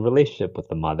relationship with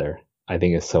the mother, I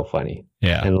think, is so funny.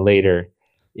 Yeah. And later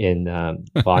in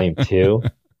volume 2,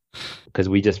 because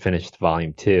we just finished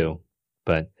volume 2,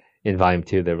 but in volume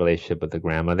 2, the relationship with the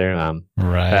grandmother.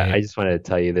 Right. I just wanted to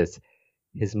tell you this.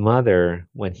 His mother,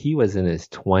 when he was in his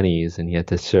 20s and he had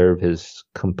to serve his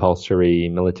compulsory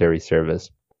military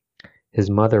service, his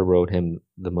mother wrote him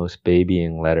the most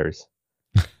babying letters.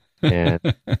 And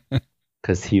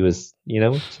because he was,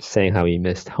 just saying how he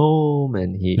missed home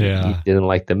and he didn't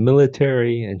like the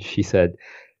military. And she said,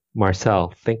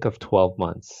 "Marcel, think of 12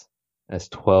 months as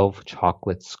 12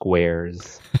 chocolate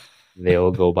squares.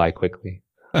 They'll go by quickly."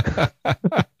 I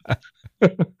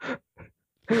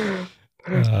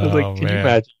was like, can you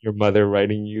imagine your mother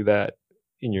writing you that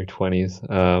in your 20s?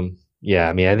 Yeah,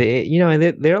 I mean,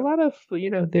 there are a lot of,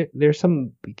 there's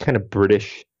some kind of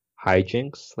British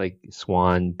hijinks, like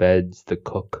Swann beds the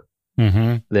cook.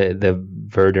 Mm-hmm. The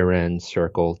Verdurin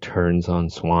circle turns on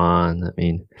Swann. I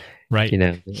mean,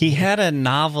 right. He had a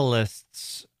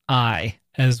novelist's eye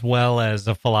as well as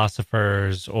a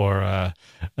philosopher's or a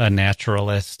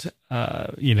naturalist.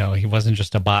 He wasn't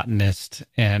just a botanist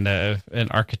and an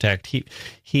architect.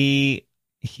 He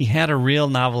had a real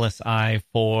novelist's eye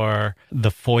for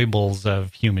the foibles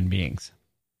of human beings.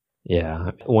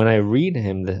 Yeah. When I read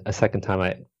him a second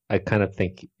time, I kind of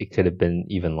think it could have been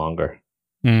even longer.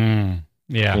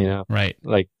 Yeah, right.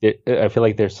 Like I feel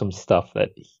like there's some stuff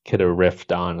that he could have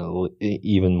riffed on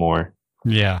even more.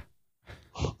 Yeah.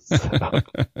 So.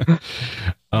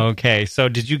 Okay, so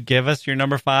did you give us your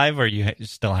number 5, or you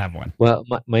still have one? Well,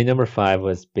 my number 5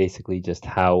 was basically just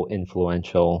how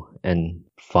influential and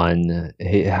fun,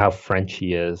 how French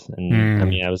he is. And I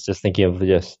mean, I was just thinking of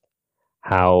just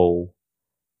how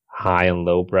high and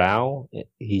lowbrow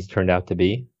he's turned out to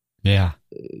be. Yeah.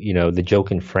 The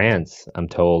joke in France, I'm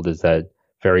told, is that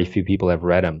very few people have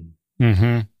read him,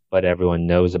 but everyone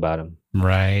knows about him.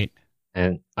 Right.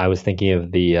 And I was thinking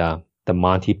of the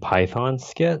Monty Python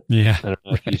skit. Yeah. I don't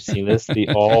know if you've seen this, the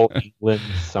All England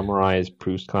Summarized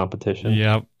Proust competition.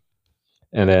 Yep.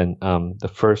 And then the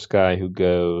first guy who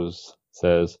goes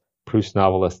says, Proust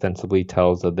novel ostensibly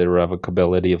tells of the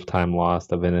irrevocability of time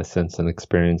lost, of innocence and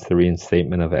experience, the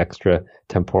reinstatement of extra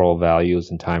temporal values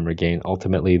and time regained.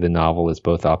 Ultimately, the novel is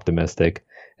both optimistic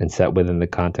and set within the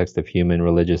context of human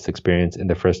religious experience. In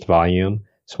the first volume,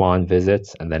 Swann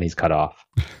visits, and then he's cut off.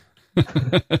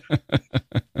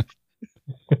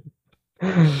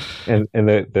 and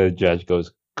the judge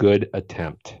goes, good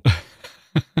attempt.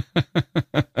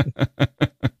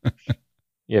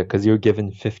 Yeah, because you're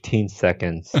given 15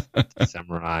 seconds to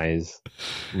summarize,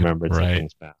 remember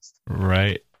something's past.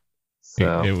 Right.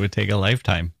 So it would take a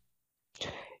lifetime.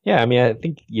 Yeah, I mean, I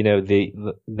think,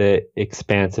 the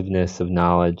expansiveness of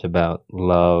knowledge about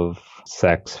love,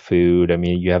 sex, food. I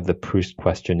mean, you have the Proust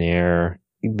questionnaire.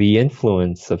 The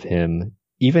influence of him,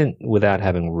 even without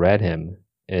having read him,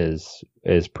 is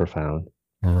profound.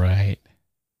 Right.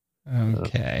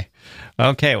 Okay.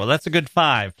 Well, that's a good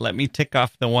 5. Let me tick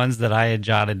off the ones that I had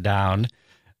jotted down.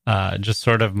 Just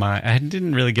sort of I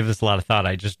didn't really give this a lot of thought.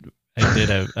 I did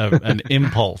an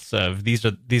impulse of these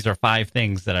are 5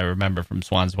 things that I remember from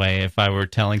Swann's Way. If I were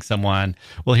telling someone,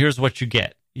 well, here's what you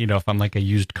get. If I'm like a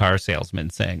used car salesman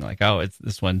saying like, oh, it's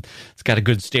this one, it's got a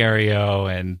good stereo,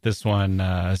 and this one,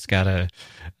 it's got a,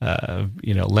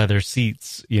 leather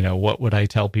seats. What would I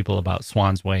tell people about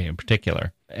Swann's Way in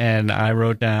particular? And I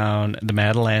wrote down the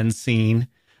Madeleine scene.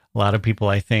 A lot of people,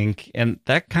 I think, and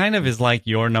that kind of is like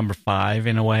your number 5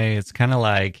 in a way. It's kind of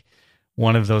like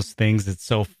one of those things that's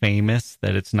so famous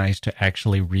that it's nice to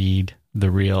actually read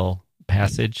the real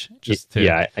passage.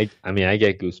 I mean, I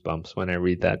get goosebumps when I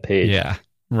read that page. Yeah.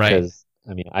 Right. Because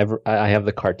I mean, I have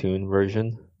the cartoon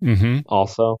version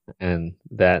also, and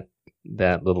that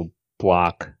little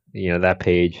block, that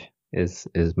page is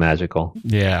magical.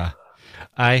 Yeah.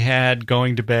 I had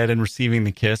going to bed and receiving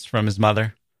the kiss from his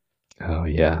mother. Oh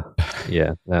yeah,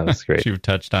 that was great. You've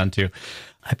touched on too.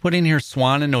 I put in here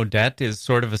Swann and Odette is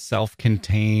sort of a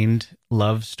self-contained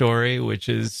love story, which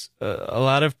is a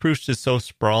lot of Proust is so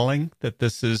sprawling that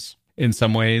this is, in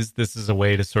some ways, this is a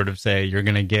way to sort of say you're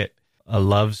going to get a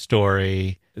love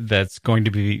story that's going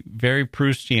to be very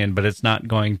Proustian, but it's not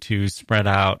going to spread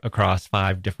out across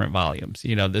 5 different volumes.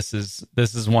 This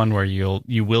is one where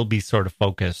you will be sort of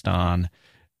focused on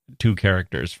 2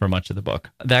 characters for much of the book.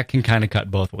 That can kind of cut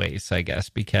both ways, I guess,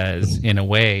 because in a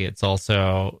way it's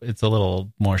a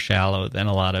little more shallow than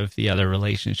a lot of the other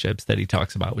relationships that he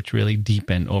talks about, which really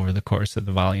deepen over the course of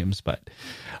the volumes. But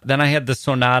then I had the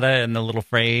sonata and the little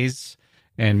phrase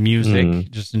and music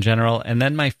just in general. And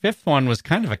then my 5th one was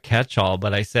kind of a catch-all,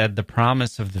 but I said the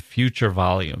promise of the future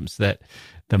volumes, that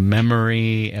the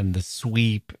memory and the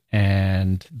sweep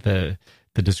and the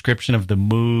description of the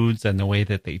moods and the way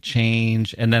that they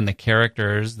change, and then the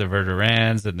characters, the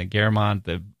Verdurins and the Guermantes,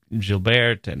 the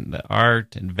Gilbert and the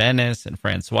art and Venice and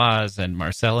Francoise and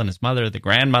Marcel and his mother, the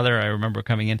grandmother, I remember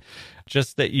coming in,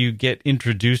 just that you get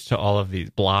introduced to all of these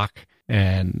Bloch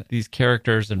and these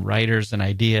characters and writers and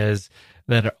ideas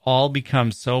that all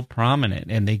become so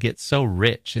prominent and they get so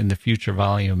rich in the future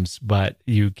volumes, but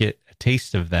you get a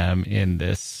taste of them in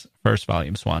this first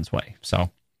volume, Swann's Way.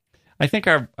 So I think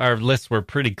our lists were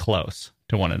pretty close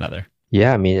to one another.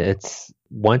 Yeah, I mean, it's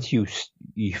once you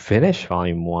finish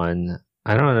volume 1,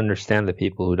 I don't understand the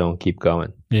people who don't keep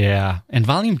going. Yeah, and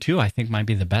volume 2 I think might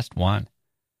be the best one.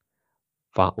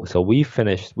 So we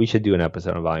should do an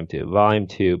episode on volume 2. Volume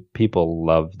 2, people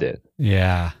loved it.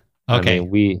 Yeah. Okay. I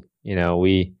mean,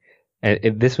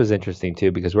 this was interesting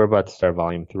too, because we're about to start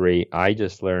volume 3. I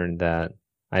just learned that,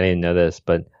 I didn't know this,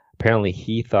 but apparently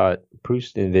he thought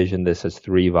Proust envisioned this as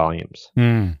 3 volumes.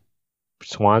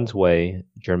 Swann's Way,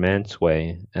 Germain's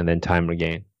Way, and then Time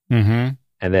Regained. Mm-hmm.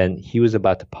 And then he was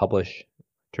about to publish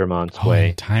Germain's Oh, Way.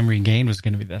 and Time Regained was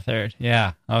going to be the third.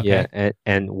 Yeah. Okay. Yeah,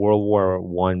 and World War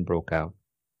One broke out.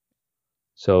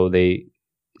 So they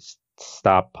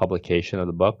stopped publication of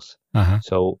the books. Uh-huh.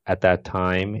 So at that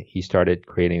time, he started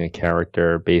creating a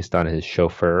character based on his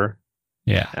chauffeur,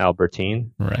 Yeah.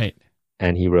 Albertine, Right.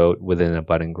 and he wrote Within a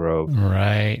Budding Grove,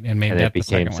 Right. And made and that it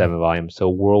became the second 7 volumes. So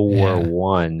World War Yeah.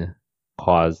 One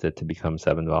caused it to become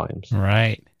 7 volumes. one.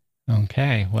 Right.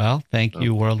 Okay. Well, thank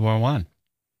you, World War One.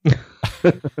 The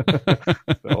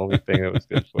only thing it was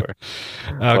good for.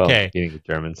 Okay. Well, beating the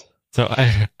Germans. So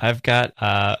I've got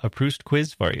a Proust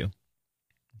quiz for you.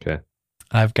 Okay.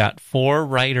 I've got 4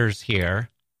 writers here,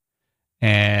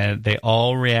 and they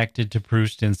all reacted to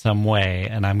Proust in some way.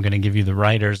 And I'm going to give you the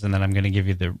writers, and then I'm going to give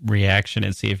you the reaction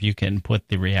and see if you can put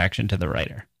the reaction to the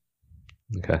writer.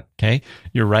 Okay. Okay.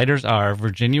 Your writers are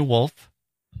Virginia Woolf,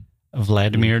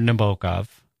 Vladimir Nabokov,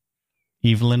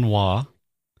 Evelyn Waugh,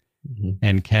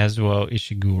 and Kazuo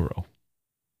Ishiguro.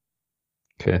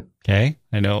 Okay. Okay.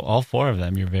 I know all 4 of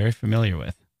them you're very familiar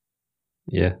with.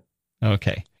 Yeah.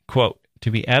 Okay. Quote,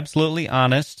 to be absolutely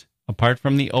honest, apart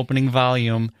from the opening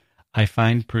volume, I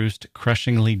find Proust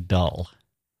crushingly dull.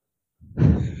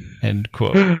 End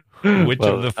quote. Which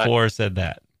of the 4 said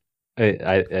that?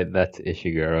 I that's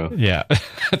Ishiguro. Yeah,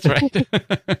 that's right.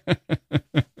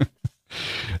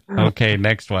 Okay,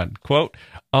 next one. Quote,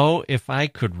 oh, if I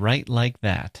could write like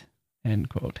that. End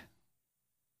quote.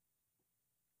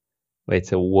 Wait,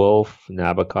 so Wolf,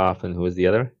 Nabokov, and who was the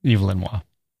other? Evelyn Waugh.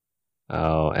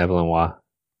 Oh, Evelyn Waugh.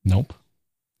 Nope.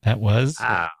 That was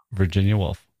Virginia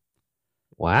Woolf.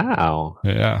 Wow.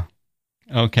 Yeah.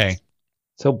 Okay.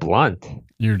 So blunt.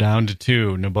 You're down to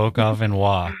 2, Nabokov and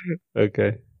Waugh.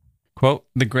 Okay. Quote,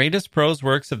 the greatest prose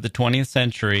works of the 20th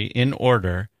century, in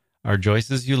order, are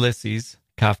Joyce's Ulysses,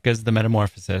 Kafka's The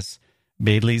Metamorphosis,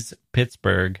 Bailey's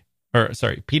Petersburg,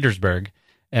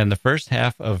 and the first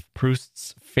half of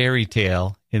Proust's fairy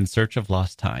tale, In Search of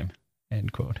Lost Time.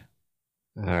 End quote.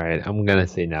 All right. I'm going to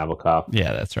say Nabokov.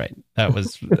 Yeah, that's right. That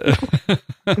was...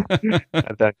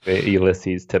 I thought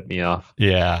Ulysses tipped me off.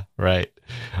 Yeah, right.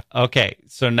 Okay,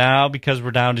 so now because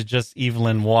we're down to just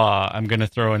Evelyn Waugh, I'm going to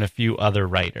throw in a few other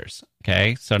writers.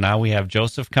 Okay, so now we have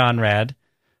Joseph Conrad,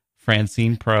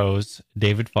 Francine Prose,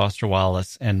 David Foster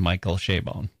Wallace, and Michael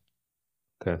Chabon.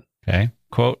 Okay.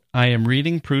 Quote, I am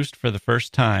reading Proust for the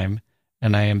first time,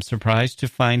 and I am surprised to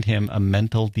find him a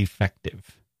mental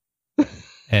defective.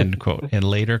 End quote. And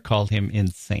later called him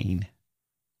insane.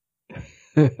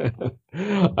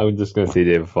 I'm just going to say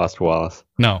David Foster Wallace.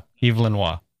 No, Evelyn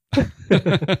Waugh.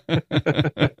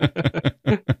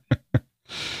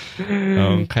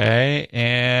 Okay,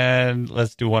 and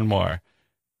let's do one more.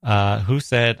 Who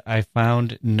said, I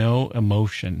found no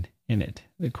emotion in it?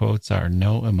 The quotes are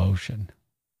no emotion.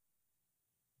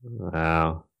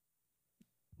 Wow.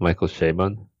 Michael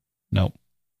Chabon? Nope.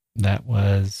 That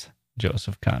was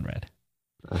Joseph Conrad.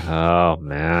 Oh,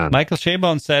 man. Michael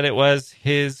Chabon said it was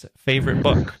his favorite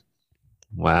book.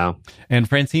 Wow. And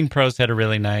Francine Prose had a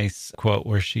really nice quote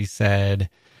where she said,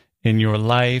 in your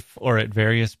life or at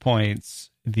various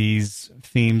points, these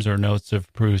themes or notes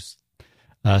of Proust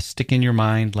stick in your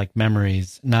mind like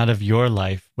memories, not of your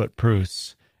life, but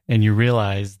Proust's. And you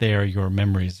realize they are your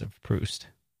memories of Proust.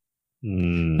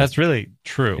 That's really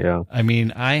true. Yeah. I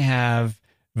mean, I have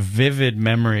vivid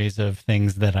memories of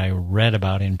things that I read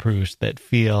about in Proust that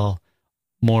feel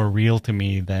more real to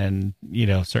me than,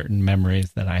 certain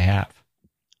memories that I have.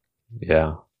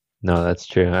 Yeah. No, that's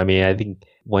true. I mean, I think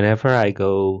whenever I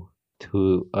go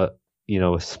to a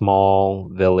small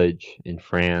village in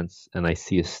France and I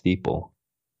see a steeple,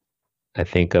 I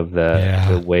think of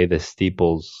the way the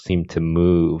steeples seem to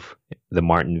move, the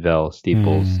Martinville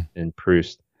steeples in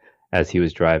Proust as he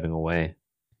was driving away.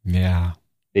 Yeah.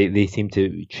 They seem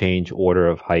to change order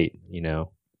of height,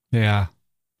 Yeah.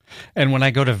 And when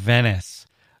I go to Venice,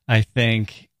 I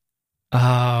think,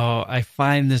 oh, I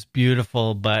find this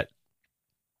beautiful, but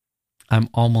I'm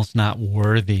almost not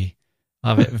worthy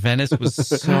of it. Venice was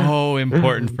so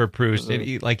important for Proust.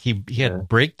 He had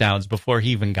breakdowns before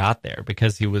he even got there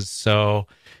because he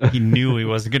knew he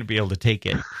wasn't going to be able to take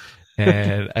it.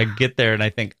 And I get there and I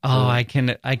think, oh, I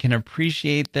can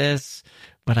appreciate this,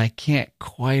 but I can't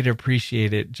quite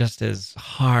appreciate it just as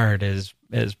hard as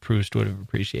Proust would have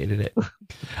appreciated it.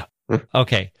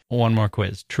 Okay, one more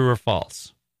quiz. True or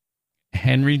false?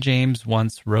 Henry James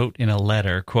once wrote in a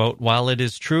letter, quote, while it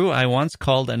is true I once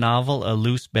called a novel a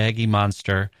loose, baggy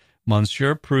monster,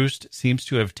 Monsieur Proust seems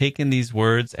to have taken these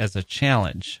words as a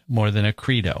challenge more than a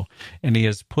credo, and he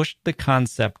has pushed the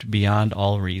concept beyond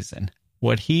all reason.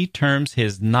 What he terms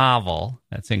his novel,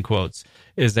 that's in quotes,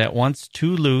 is at once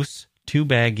too loose, too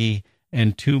baggy,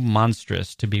 and too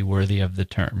monstrous to be worthy of the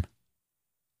term.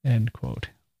 End quote.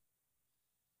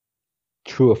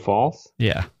 True or false?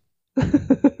 Yeah. I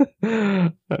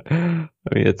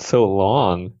mean, it's so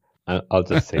long. I'll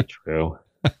just say true.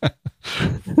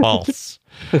 False.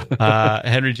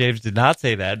 Henry James did not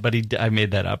say that, but I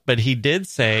made that up. But he did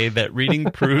say that reading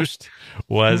Proust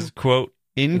was, quote,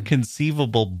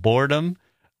 inconceivable boredom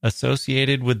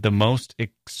associated with the most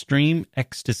extreme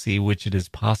ecstasy which it is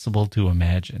possible to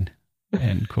imagine,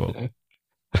 end quote.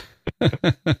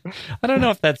 I don't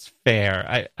know if that's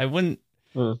fair. I wouldn't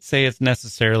say it's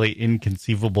necessarily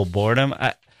inconceivable boredom.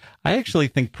 I actually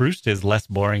think Proust is less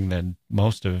boring than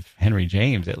most of Henry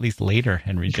James, at least later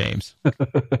Henry James.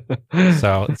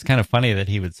 So it's kind of funny that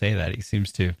he would say that. He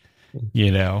seems to,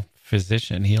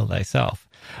 physician, heal thyself.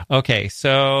 Okay,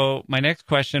 so my next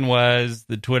question was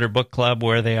the Twitter book club,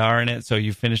 where they are in it. So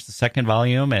you finished the second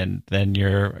volume, and then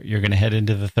you're going to head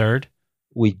into the third?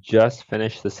 We just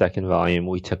finished the second volume.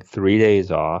 We took 3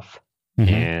 days off,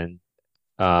 and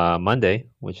Monday,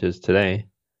 which is today,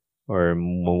 or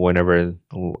whenever,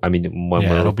 when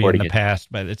we're it'll be in the it,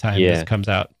 past by the time this comes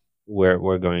out.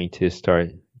 We're going to start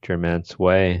Germain's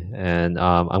Way, and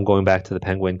I'm going back to the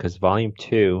Penguin because volume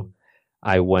 2,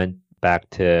 I went back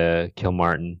to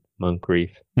Kilmartin,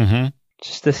 Moncrief,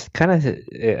 just this kind of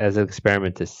as an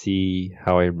experiment to see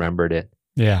how I remembered it.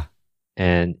 Yeah,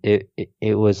 and it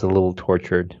was a little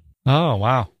tortured. Oh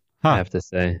wow, I have to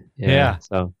say,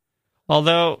 So.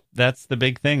 Although that's the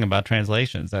big thing about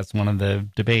translations. That's one of the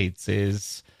debates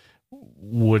is,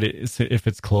 if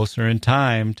it's closer in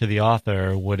time to the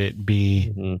author, would it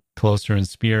be closer in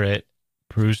spirit?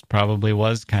 Proust probably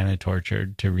was kind of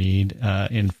tortured to read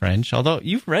in French. Although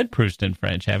you've read Proust in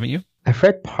French, haven't you? I've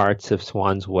read parts of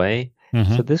Swann's Way.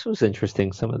 So this was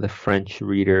interesting. Some of the French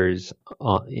readers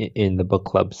in the book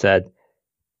club said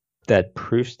that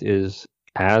Proust is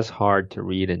as hard to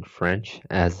read in French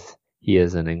as he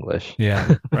is in English.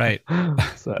 Yeah, right.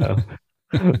 So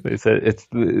they said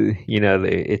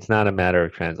it's not a matter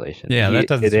of translation. Yeah, that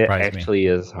doesn't surprise me. It actually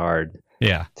is hard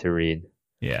to read.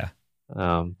 Yeah.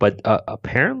 But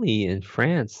apparently in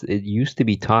France, it used to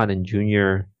be taught in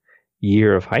junior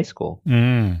year of high school.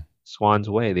 Swann's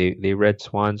Way. They read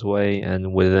Swann's Way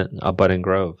and Within a Budding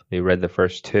Grove. They read the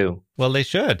first two. Well, they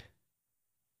should.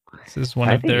 This is one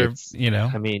of their,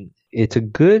 I mean, it's a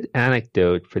good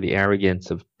anecdote for the arrogance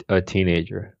of a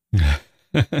teenager.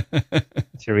 To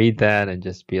read that and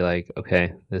just be like,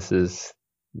 okay, this is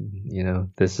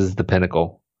the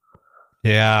pinnacle.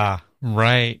 Yeah,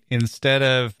 right. Instead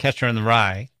of Catcher in the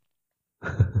Rye,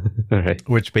 right.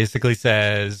 Which basically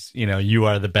says, you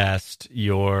are the best.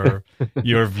 Your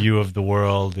view of the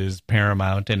world is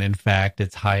paramount, and in fact,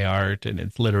 it's high art and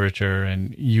it's literature,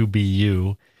 and you be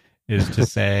you is to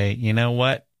say, you know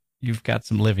what, you've got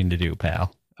some living to do,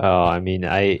 pal. Oh, I mean,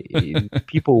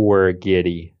 people were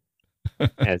giddy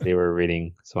as they were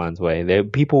reading Swann's Way.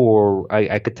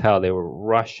 I could tell they were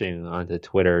rushing onto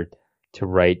Twitter to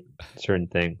write certain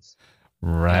things.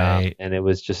 Right. And it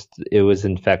was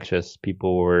infectious.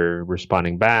 People were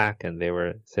responding back, and they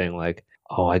were saying like,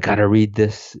 oh, I got to read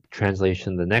this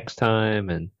translation the next time.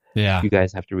 And you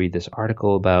guys have to read this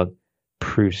article about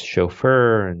Proust's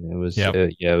chauffeur. And it was,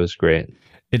 it was great.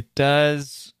 It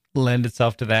does lend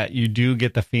itself to that. You do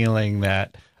get the feeling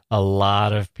that a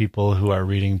lot of people who are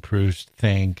reading Proust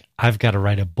think, I've got to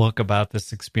write a book about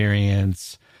this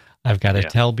experience. I've got to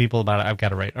tell people about it. I've got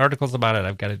to write articles about it.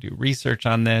 I've got to do research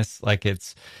on this.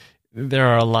 There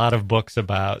are a lot of books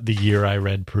about the year I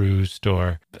read Proust,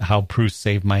 or how Proust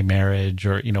saved my marriage,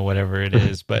 or, whatever it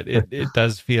is. But it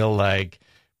does feel like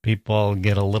people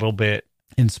get a little bit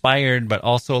inspired, but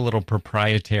also a little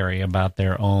proprietary about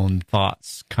their own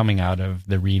thoughts coming out of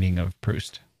the reading of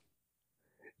Proust.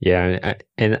 Yeah.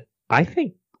 And I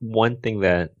think one thing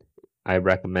that I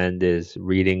recommend is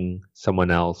reading someone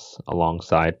else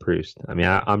alongside Proust. I mean,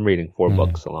 I'm reading 4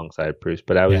 books alongside Proust,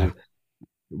 but I was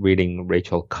reading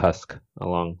Rachel Cusk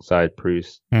alongside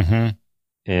Proust,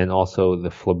 and also the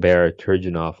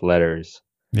Flaubert-Turgenev letters.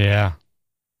 Yeah.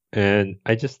 And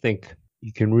I just think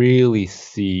you can really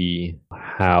see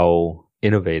how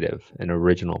innovative and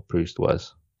original Proust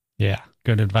was. Yeah,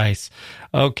 good advice.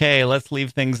 Okay, let's leave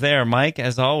things there. Mike,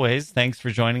 as always, thanks for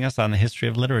joining us on the History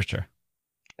of Literature.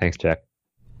 Thanks, Jack.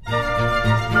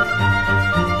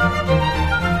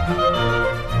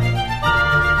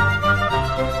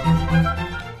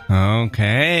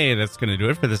 Okay, that's going to do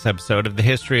it for this episode of the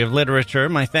History of Literature.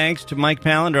 My thanks to Mike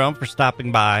Palindrome for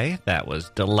stopping by. That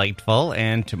was delightful.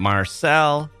 And to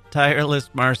Marcel, tireless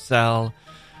Marcel,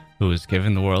 who has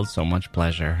given the world so much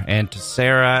pleasure, and to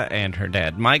Sarah and her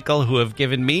dad, Michael, who have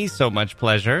given me so much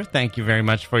pleasure. Thank you very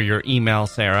much for your email,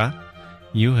 Sarah.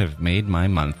 You have made my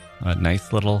month a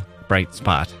nice little bright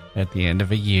spot at the end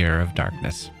of a year of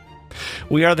darkness.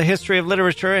 We are the History of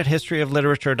Literature at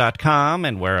historyofliterature.com,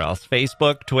 and where else?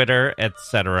 Facebook, Twitter,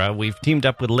 etc. We've teamed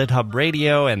up with LitHub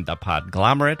Radio and The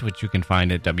Podglomerate, which you can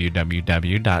find at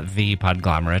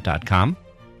www.thepodglomerate.com.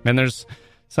 And there's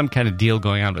some kind of deal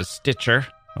going on with Stitcher.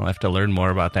 I'll have to learn more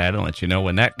about that and let you know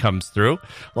when that comes through.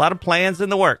 A lot of plans in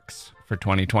the works for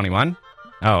 2021.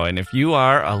 Oh, and if you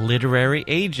are a literary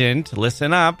agent,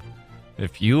 listen up.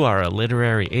 If you are a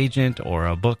literary agent or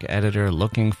a book editor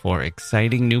looking for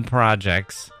exciting new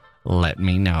projects, let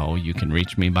me know. You can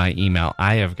reach me by email.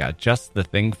 I have got just the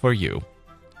thing for you.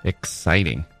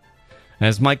 Exciting.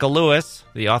 As Michael Lewis,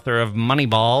 the author of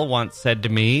Moneyball, once said to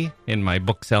me in my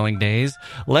book-selling days,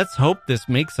 let's hope this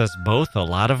makes us both a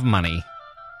lot of money.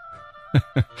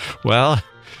 Well,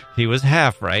 he was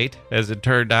half right, as it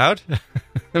turned out.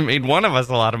 It made one of us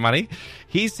a lot of money.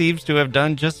 He seems to have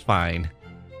done just fine,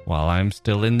 while I'm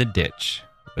still in the ditch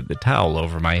with the towel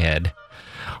over my head.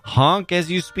 Honk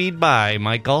as you speed by,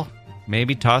 Michael.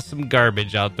 Maybe toss some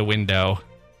garbage out the window.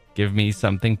 Give me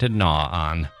something to gnaw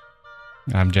on.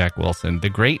 I'm Jack Wilson, the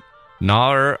great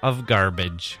gnawer of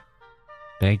garbage.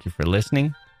 Thank you for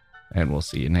listening, and we'll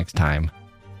see you next time.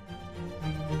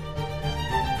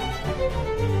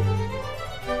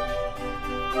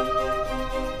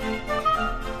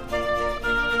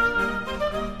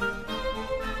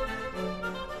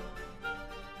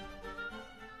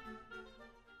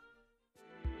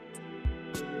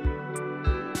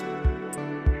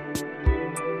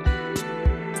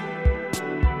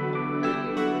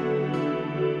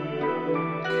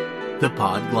 The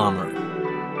Podglomerate,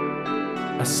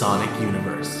 a sonic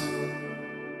universe.